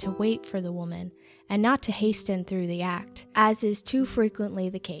man ought to wait for the woman and not to hasten through the act, as is too frequently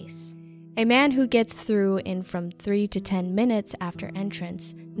the case. A man who gets through in from 3 to 10 minutes after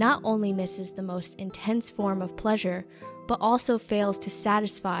entrance not only misses the most intense form of pleasure, but also fails to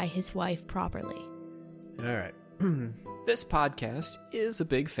satisfy his wife properly. All right. This podcast is a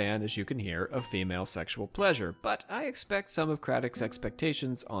big fan, as you can hear, of female sexual pleasure, but I expect some of Craddock's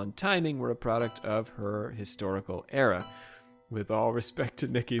expectations on timing were a product of her historical era. With all respect to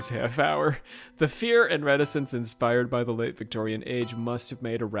Nikki's half hour, the fear and reticence inspired by the late Victorian age must have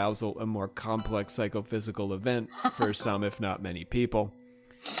made arousal a more complex psychophysical event for some, if not many, people.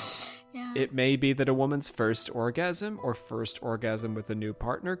 Yeah. It may be that a woman's first orgasm or first orgasm with a new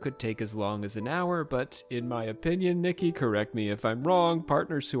partner could take as long as an hour, but in my opinion, Nikki, correct me if I'm wrong,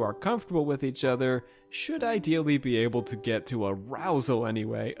 partners who are comfortable with each other should ideally be able to get to arousal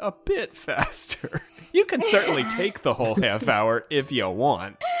anyway a bit faster. You can certainly take the whole half hour if you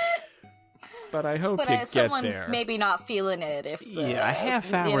want. But I hope you get there. But someone's maybe not feeling it if the a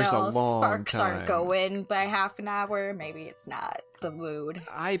half hour's a long sparks time. aren't going by half an hour. Maybe it's not the mood.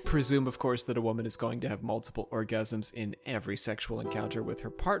 I presume, of course, that a woman is going to have multiple orgasms in every sexual encounter with her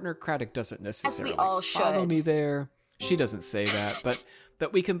partner. Craddock doesn't necessarily all follow should. me there. She doesn't say that,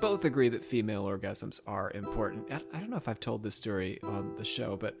 but we can both agree that female orgasms are important. I don't know if I've told this story on the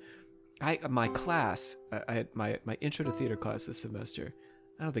show, but my class, I had my intro to theater class this semester.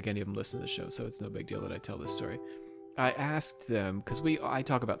 I don't think any of them listen to the show, so it's no big deal that I tell this story. I asked them, because I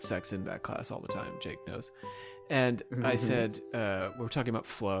talk about sex in that class all the time, Jake knows. And I said, we're talking about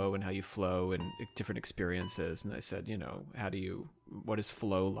flow and how you flow and different experiences. And I said, what is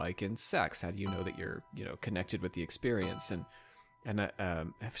flow like in sex? How do you know that you're, connected with the experience? And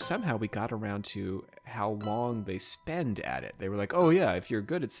somehow we got around to how long they spend at it. They were like, oh yeah, if you're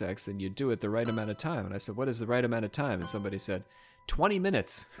good at sex, then you do it the right amount of time. And I said, what is the right amount of time? And somebody said, 20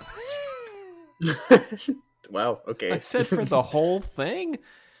 minutes. Wow, okay. I said, for the whole thing?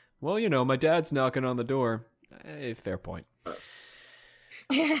 Well, my dad's knocking on the door. Fair point.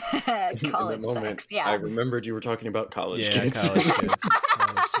 College sex, yeah. I remembered you were talking about college kids. College kids.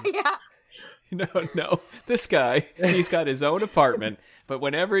 Yeah. No. This guy, he's got his own apartment, but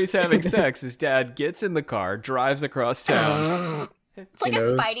whenever he's having sex, his dad gets in the car, drives across town. It's like a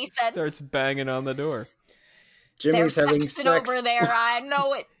Spidey sense. Starts banging on the door. Jimmy's They're having sexing sex over there. I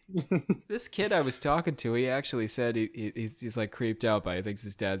know it. This kid I was talking to, he actually said he's like creeped out by it. He thinks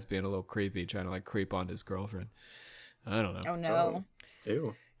his dad's being a little creepy, trying to like creep on his girlfriend. I don't know. Oh no.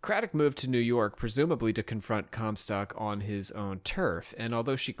 Ew. Craddock moved to New York, presumably to confront Comstock on his own turf, and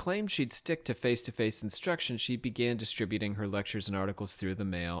although she claimed she'd stick to face-to-face instruction, she began distributing her lectures and articles through the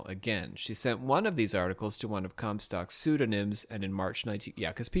mail again. She sent one of these articles to one of Comstock's pseudonyms, and in March 19... Yeah,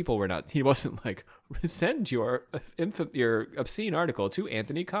 because people were not... He wasn't like, send your obscene article to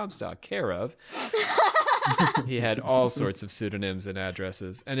Anthony Comstock, care of... He had all sorts of pseudonyms and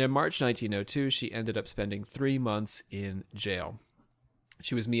addresses, and in March 1902, she ended up spending 3 months in jail.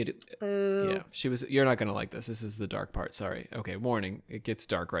 She was Boo. she was. You're not gonna like this. This is the dark part. Sorry. Okay, warning. It gets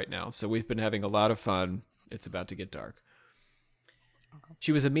dark right now. So we've been having a lot of fun. It's about to get dark.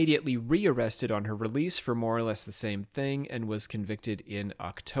 She was immediately rearrested on her release for more or less the same thing and was convicted in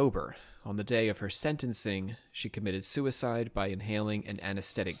October. On the day of her sentencing, she committed suicide by inhaling an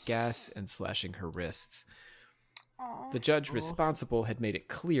anesthetic gas and slashing her wrists. The judge responsible had made it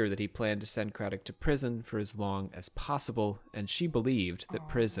clear that he planned to send Craddock to prison for as long as possible, and she believed that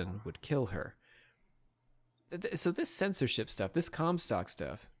prison would kill her. So this censorship stuff, this Comstock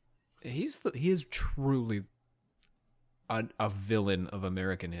stuff, he is truly a villain of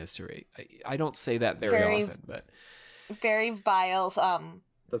American history. I don't say that very often, but... Very vile,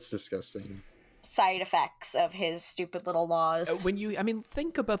 That's disgusting. side effects of his stupid little laws.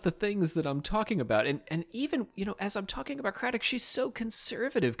 Think about the things that I'm talking about. And even, as I'm talking about Craddock, she's so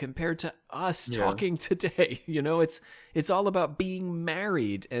conservative compared to us talking today. It's all about being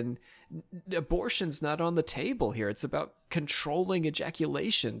married, and abortion's not on the table here. It's about controlling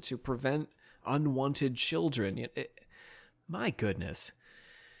ejaculation to prevent unwanted children. My goodness.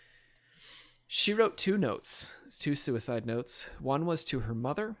 She wrote 2 notes, 2 suicide notes. One was to her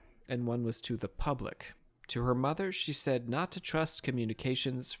mother, and one was to the public. To her mother, she said not to trust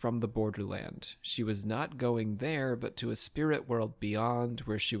communications from the borderland. She was not going there, but to a spirit world beyond,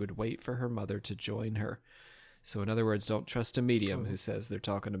 where she would wait for her mother to join her. So in other words, don't trust a medium who says they're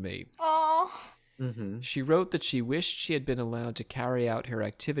talking to me. Oh. Mm-hmm. She wrote that she wished she had been allowed to carry out her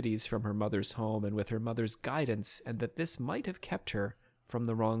activities from her mother's home and with her mother's guidance, and that this might have kept her from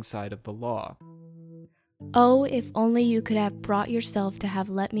the wrong side of the law. Oh, if only you could have brought yourself to have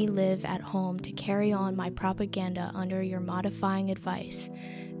let me live at home to carry on my propaganda under your modifying advice.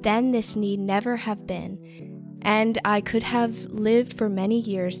 Then this need never have been, and I could have lived for many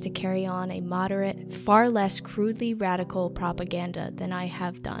years to carry on a moderate, far less crudely radical propaganda than I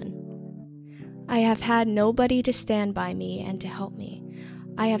have done. I have had nobody to stand by me and to help me.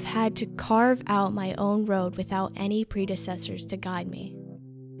 I have had to carve out my own road without any predecessors to guide me.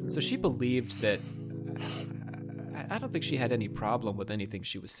 So she believed that, I don't think she had any problem with anything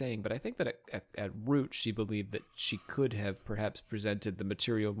she was saying, but I think that at root she believed that she could have perhaps presented the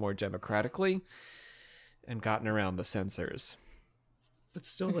material more democratically and gotten around the censors. But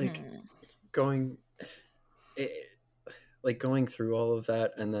still, like, going through all of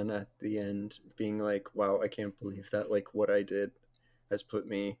that, and then at the end being like, wow, I can't believe that, like, what I did has put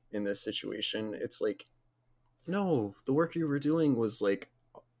me in this situation. It's like, no, the work you were doing was, like,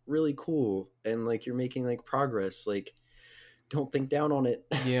 really cool, and, like, you're making, like, progress. Like, don't think down on it.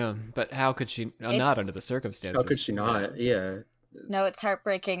 Yeah, but how could she not under the circumstances? How could she not? Yeah. No, it's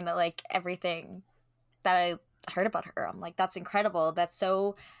heartbreaking that, like, everything that I heard about her, I'm like, that's incredible. That's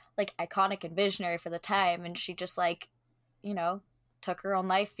so, like, iconic and visionary for the time. And she just, like, you know, took her own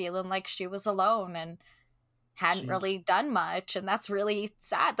life feeling like she was alone and hadn't really done much. And that's really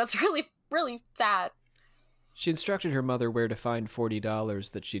sad. That's really, really sad. She instructed her mother where to find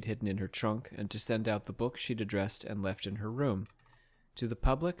 $40 that she'd hidden in her trunk and to send out the book she'd addressed and left in her room. To the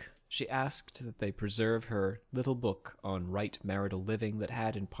public, she asked that they preserve her little book on right marital living that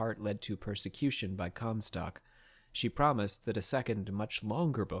had in part led to persecution by Comstock. She promised that a second, much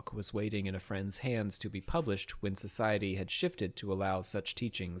longer book was waiting in a friend's hands to be published when society had shifted to allow such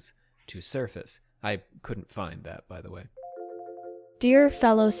teachings to surface. I couldn't find that, by the way. Dear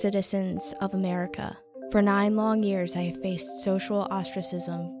fellow citizens of America, for 9 long years I have faced social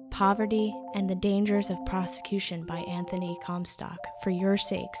ostracism, poverty, and the dangers of prosecution by Anthony Comstock for your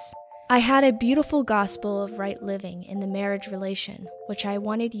sakes. I had a beautiful gospel of right living in the marriage relation, which I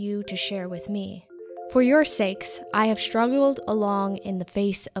wanted you to share with me. For your sakes, I have struggled along in the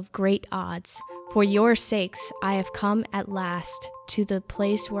face of great odds. For your sakes, I have come at last to the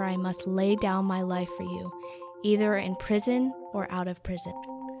place where I must lay down my life for you, either in prison or out of prison.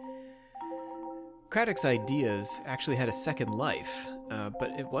 Craddock's ideas actually had a second life,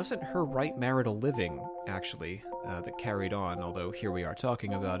 but it wasn't her right marital living, actually, that carried on, although here we are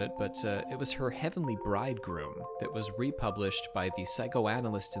talking about it, but it was her heavenly bridegroom that was republished by the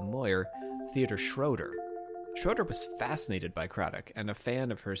psychoanalyst and lawyer Theodor Schroeder. Schroeder was fascinated by Craddock and a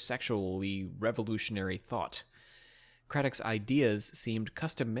fan of her sexually revolutionary thought. Craddock's ideas seemed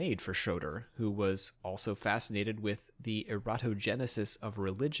custom-made for Schroeder, who was also fascinated with the erotogenesis of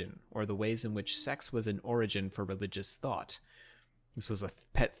religion, or the ways in which sex was an origin for religious thought. This was a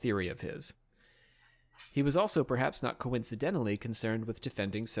pet theory of his. He was also, perhaps not coincidentally, concerned with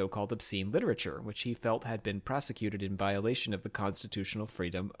defending so-called obscene literature, which he felt had been prosecuted in violation of the constitutional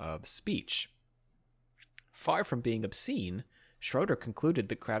freedom of speech. Far from being obscene, Schroeder concluded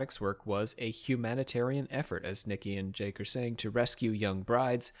that Craddock's work was a humanitarian effort, as Nikki and Jake are saying, to rescue young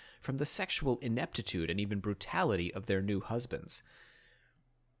brides from the sexual ineptitude and even brutality of their new husbands.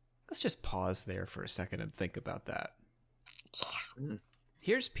 Let's just pause there for a second and think about that. Yeah.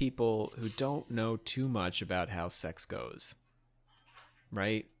 Here's people who don't know too much about how sex goes,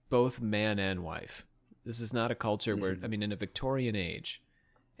 right? Both man and wife. This is not a culture where, I mean, in a Victorian age.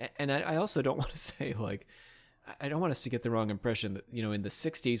 And I also don't want to say, like, I don't want us to get the wrong impression that, you know, in the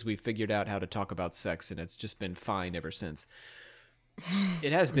 60s we figured out how to talk about sex and it's just been fine ever since.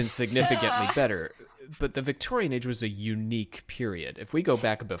 It has been significantly better, but the Victorian age was a unique period. If we go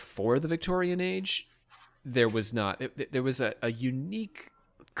back before the Victorian age, there was not. There was a unique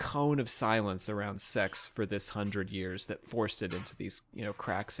cone of silence around sex for this 100 years that forced it into these, you know,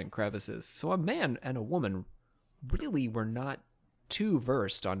 cracks and crevices. So a man and a woman really were not too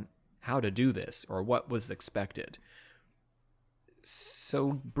versed on how to do this or what was expected.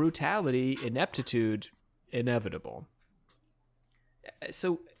 So brutality, ineptitude, inevitable.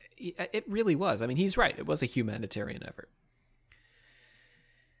 So it really was. I mean, he's right. It was a humanitarian effort.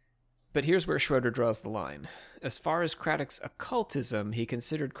 But here's where Schroeder draws the line. As far as Craddock's occultism, he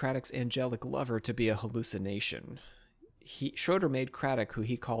considered Craddock's angelic lover to be a hallucination. Schroeder made Craddock, who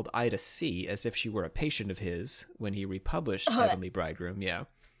he called Ida C, as if she were a patient of his when he republished Heavenly Bridegroom. Yeah.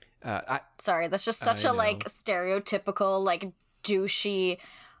 Sorry, that's just such a like stereotypical, like douchey,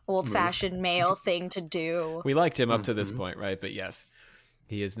 old-fashioned male thing to do. We liked him up to this point, right? But yes,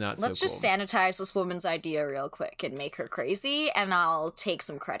 he is not. Let's just sanitize this woman's idea real quick and make her crazy, and I'll take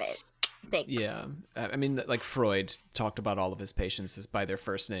some credit. Thanks. Yeah, I mean, like Freud talked about all of his patients as by their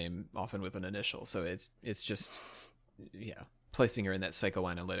first name, often with an initial. So it's just placing her in that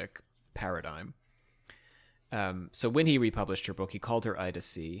psychoanalytic paradigm. So when he republished her book, he called her Ida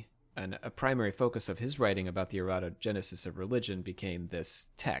C. And a primary focus of his writing about the erotogenesis of religion became this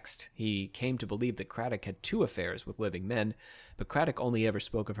text. He came to believe that Craddock had 2 affairs with living men, but Craddock only ever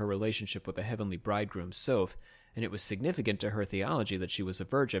spoke of her relationship with the heavenly bridegroom, Soph, and it was significant to her theology that she was a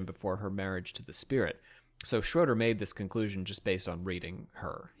virgin before her marriage to the spirit. So Schroeder made this conclusion just based on reading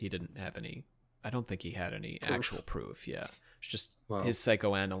her. He didn't have any, I don't think he had any actual proof, yeah. It's just his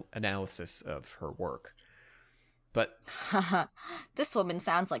psychoanalysis of her work. But this woman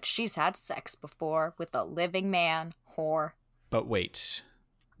sounds like she's had sex before with a living man, whore. But wait,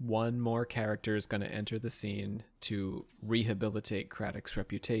 one more character is going to enter the scene to rehabilitate Craddock's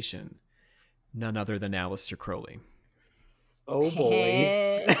reputation. None other than Aleister Crowley. Oh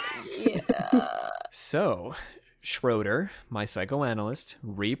boy. Yeah. So, Schroeder, my psychoanalyst,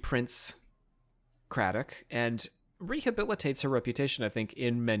 reprints Craddock and rehabilitates her reputation, I think,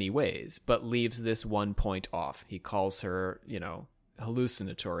 in many ways, but leaves this one point off. He calls her,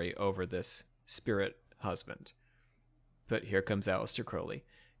 hallucinatory over this spirit husband. But here comes Aleister Crowley.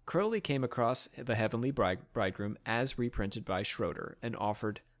 Crowley came across the Heavenly Bridegroom as reprinted by Schroeder and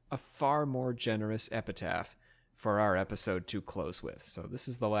offered a far more generous epitaph for our episode to close with. So this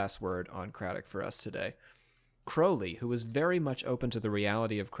is the last word on Craddock for us today. Crowley, who was very much open to the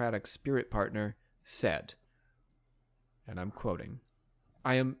reality of Craddock's spirit partner, said, and I'm quoting,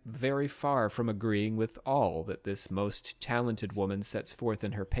 "I am very far from agreeing with all that this most talented woman sets forth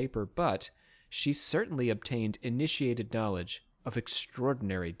in her paper, but she certainly obtained initiated knowledge of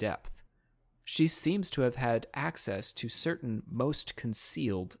extraordinary depth. She seems to have had access to certain most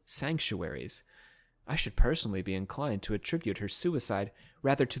concealed sanctuaries. I should personally be inclined to attribute her suicide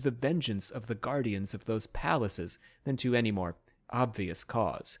rather to the vengeance of the guardians of those palaces than to any more obvious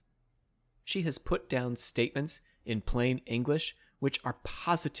cause. She has put down statements in plain English which are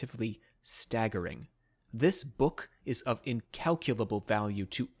positively staggering. This book is of incalculable value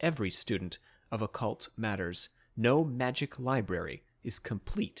to every student of occult matters. No magic library is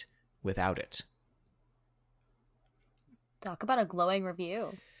complete without it." Talk about a glowing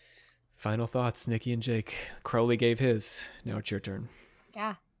review. Final thoughts, Nikki and Jake. Crowley gave his. Now it's your turn.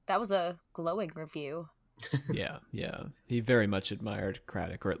 Yeah, that was a glowing review. Yeah. He very much admired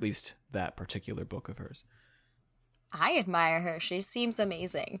Craddock, or at least that particular book of hers. I admire her. She seems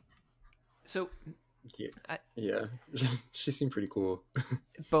amazing. So, yeah. She seemed pretty cool.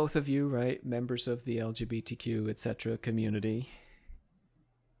 Both of you, right? Members of the LGBTQ, etc. community.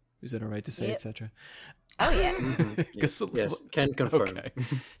 Is it all right to say, etc.? Oh, yeah. Mm-hmm. Yes, can confirm. Okay.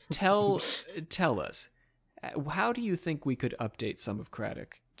 Tell us, how do you think we could update some of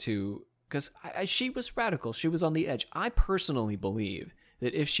Craddock to... Because she was radical. She was on the edge. I personally believe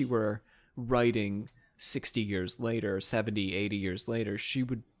that if she were writing 60 years later, 70, 80 years later, she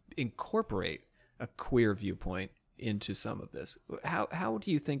would incorporate a queer viewpoint into some of this. How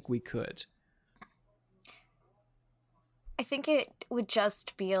do you think we could? I think it would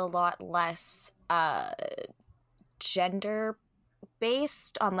just be a lot less gender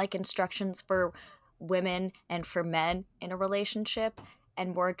based on like instructions for women and for men in a relationship,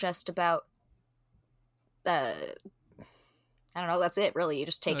 and more just about I don't know, that's it really. You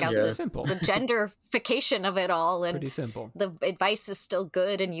just take out the genderification of it all, and pretty simple. The advice is still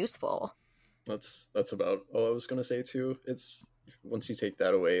good and useful. That's about all I was gonna say too. It's once you take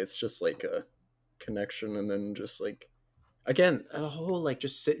that away, it's just like a connection, and then just like again, a whole like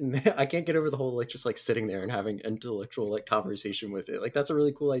just sitting there. I can't get over the whole like just like sitting there and having intellectual like conversation with it. Like that's a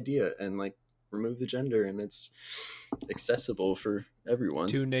really cool idea, and like remove the gender and it's accessible for everyone.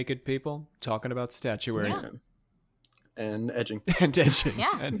 2 naked people talking about statuary. Yeah. And edging. And edging.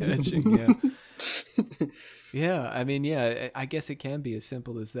 Yeah. And edging, yeah. Yeah, I mean, yeah, I guess it can be as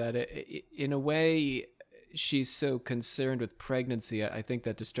simple as that. In a way, she's so concerned with pregnancy, I think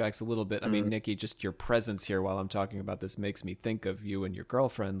that distracts a little bit. I mean, Nikki, just your presence here while I'm talking about this makes me think of you and your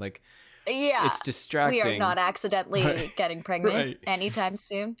girlfriend. Like, yeah, it's distracting. We are not accidentally getting pregnant anytime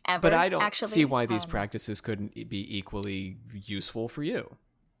soon, ever. But I don't actually see why these practices couldn't be equally useful for you.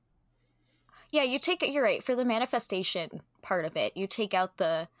 Yeah, you're right. For the manifestation part of it, you take out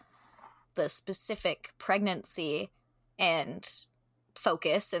the specific pregnancy and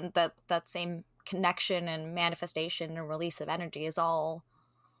focus, and that same connection and manifestation and release of energy is all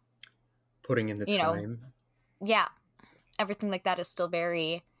putting in the time. Yeah, everything like that is still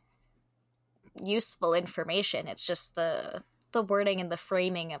very useful information. It's just the wording and the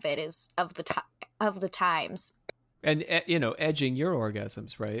framing of it is of the times. And edging your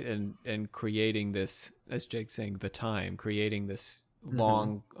orgasms, right? And creating this, as Jake's saying, the time, creating this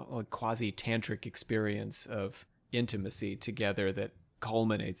long quasi tantric experience of intimacy together that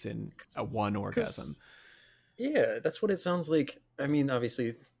culminates in a one orgasm. Yeah, that's what it sounds like. I mean,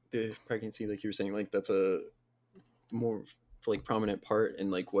 obviously the pregnancy, like you were saying, like that's a more like prominent part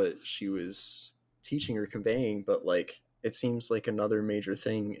in like what she was teaching or conveying, but like it seems like another major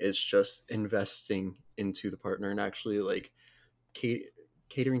thing is just investing into the partner and actually like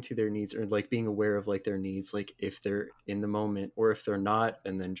catering to their needs, or like being aware of like their needs, like if they're in the moment or if they're not,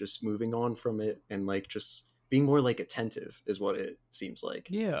 and then just moving on from it and like just being more like attentive is what it seems like.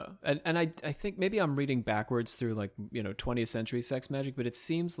 Yeah. And I think maybe I'm reading backwards through like, 20th century sex magic, but it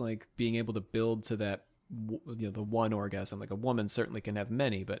seems like being able to build to that, the one orgasm, like a woman certainly can have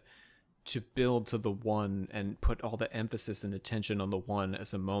many, but to build to the one and put all the emphasis and attention on the one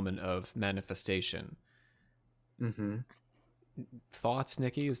as a moment of manifestation. Thoughts,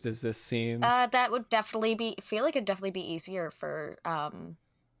 Nikki? Does this seem... that would definitely feel like it'd definitely be easier for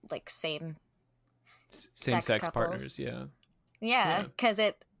like same sex couples. Partners. Yeah, because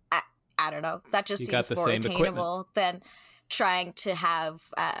I don't know, that just seems more attainable than trying to have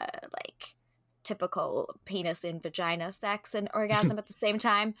like typical penis in vagina sex and orgasm at the same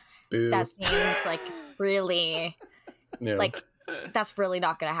time. That seems like really like that's really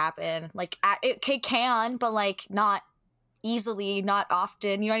not gonna happen. Like it can, but like not easily, not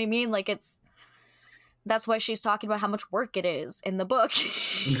often, you know what I mean? Like that's why she's talking about how much work it is in the book.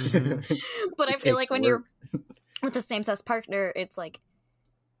 But I feel like when you're with the same sex partner, it's like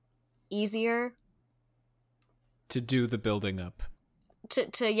easier to do the building up,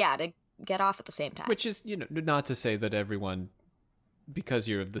 to get off at the same time. Which is, not to say that everyone, because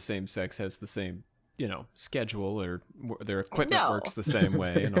you're of the same sex, has the same, schedule or their equipment works the same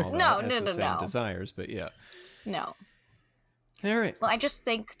way and all that, has the same desires, but yeah. No. All right. Well, I just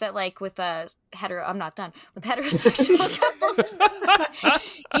think that, like, with I'm not done. With heterosexual couples,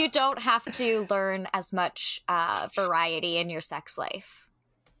 you don't have to learn as much variety in your sex life,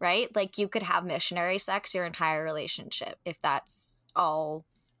 right? Like, you could have missionary sex your entire relationship if that's all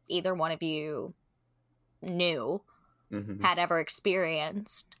either one of you knew, had ever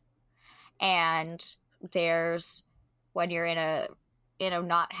experienced. And there's, when you're in a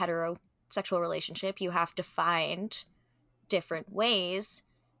not heterosexual relationship, you have to find different ways,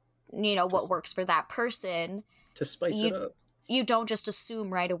 what works for that person to spice it up. You don't just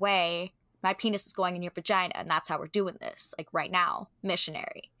assume right away, my penis is going in your vagina and that's how we're doing this, like right now,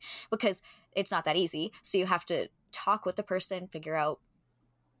 missionary, because it's not that easy. So you have to talk with the person, figure out,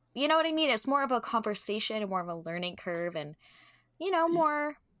 you know what I mean? It's more of a conversation and more of a learning curve, and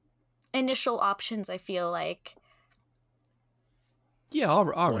more initial options, I feel like. Yeah, all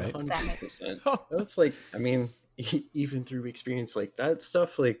right. 100%. That's like, I mean, even through experience, like that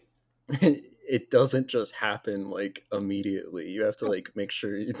stuff, like it doesn't just happen like immediately. You have to like make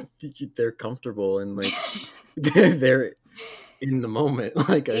sure they're comfortable and like they're in the moment.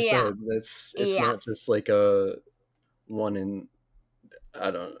 Like I said, it's not just like a one and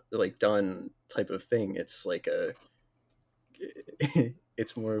done type of thing. It's like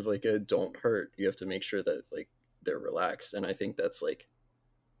it's more of like a don't hurt. You have to make sure that like they're relaxed, and I think that's like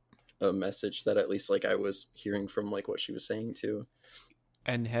a message that at least like I was hearing from like what she was saying too.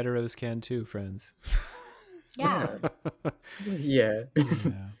 And heteros can too, friends. Yeah. Yeah.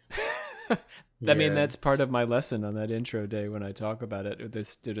 I mean, that's part of my lesson on that intro day when I talk about it with the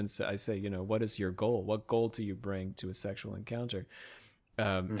students. I say, what is your goal? What goal do you bring to a sexual encounter?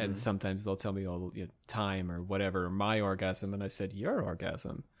 And sometimes they'll tell me, time or whatever, my orgasm. And I said, your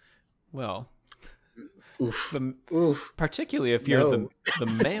orgasm. Well, particularly if you're the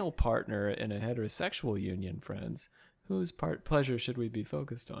male partner in a heterosexual union, friends, whose pleasure should we be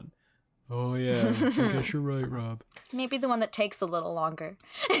focused on? Oh, yeah. I guess you're right, Rob. Maybe the one that takes a little longer.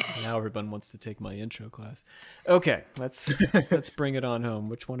 Now everyone wants to take my intro class. Okay, let's bring it on home.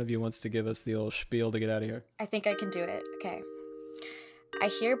 Which one of you wants to give us the old spiel to get out of here? I think I can do it. Okay. I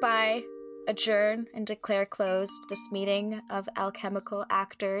hereby adjourn and declare closed this meeting of alchemical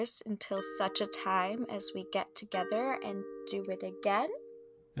actors until such a time as we get together and do it again.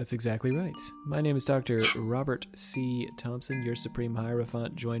 That's exactly right. My name is Dr. Robert C. Thompson, your Supreme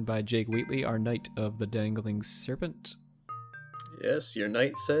Hierophant, joined by Jake Wheatley, our Knight of the Dangling Serpent. Yes, your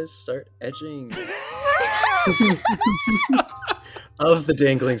knight says start edging. Of the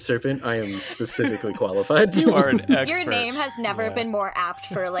dangling serpent, I am specifically qualified. You are an expert. Your name has never been more apt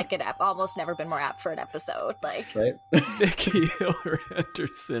for like almost never been more apt for an episode. Like, right? Nikki Hiller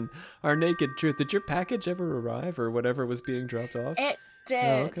Anderson, our naked truth. Did your package ever arrive, or whatever was being dropped off? it did.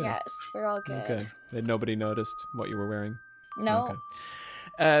 Oh, okay. Yes, we're all good. Okay. And nobody noticed what you were wearing? No. Okay.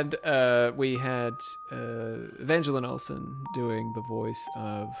 And we had Evangeline Olsen doing the voice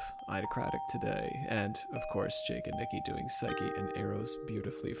of Ida Craddock today. And, of course, Jake and Nikki doing Psyche and Arrows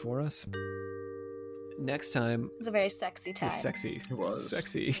beautifully for us. Next time... It's a very sexy time. Sexy. It was.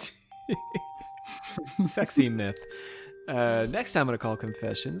 Sexy. Sexy myth. Next time on Occult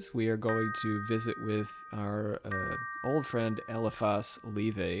Confessions, we are going to visit with our old friend Eliphas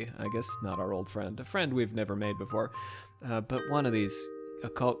Levy. I guess not our old friend. A friend we've never made before. But one of these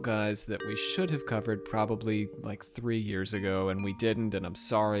occult guys that we should have covered probably like 3 years ago, and we didn't, and I'm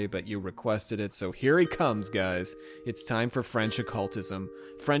sorry, but you requested it, so here he comes, guys. It's time for French occultism.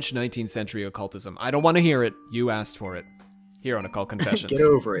 French 19th century occultism. I don't want to hear it. You asked for it. Here on Occult Confessions. Get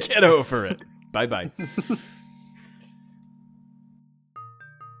over it. Get over it. Bye-bye.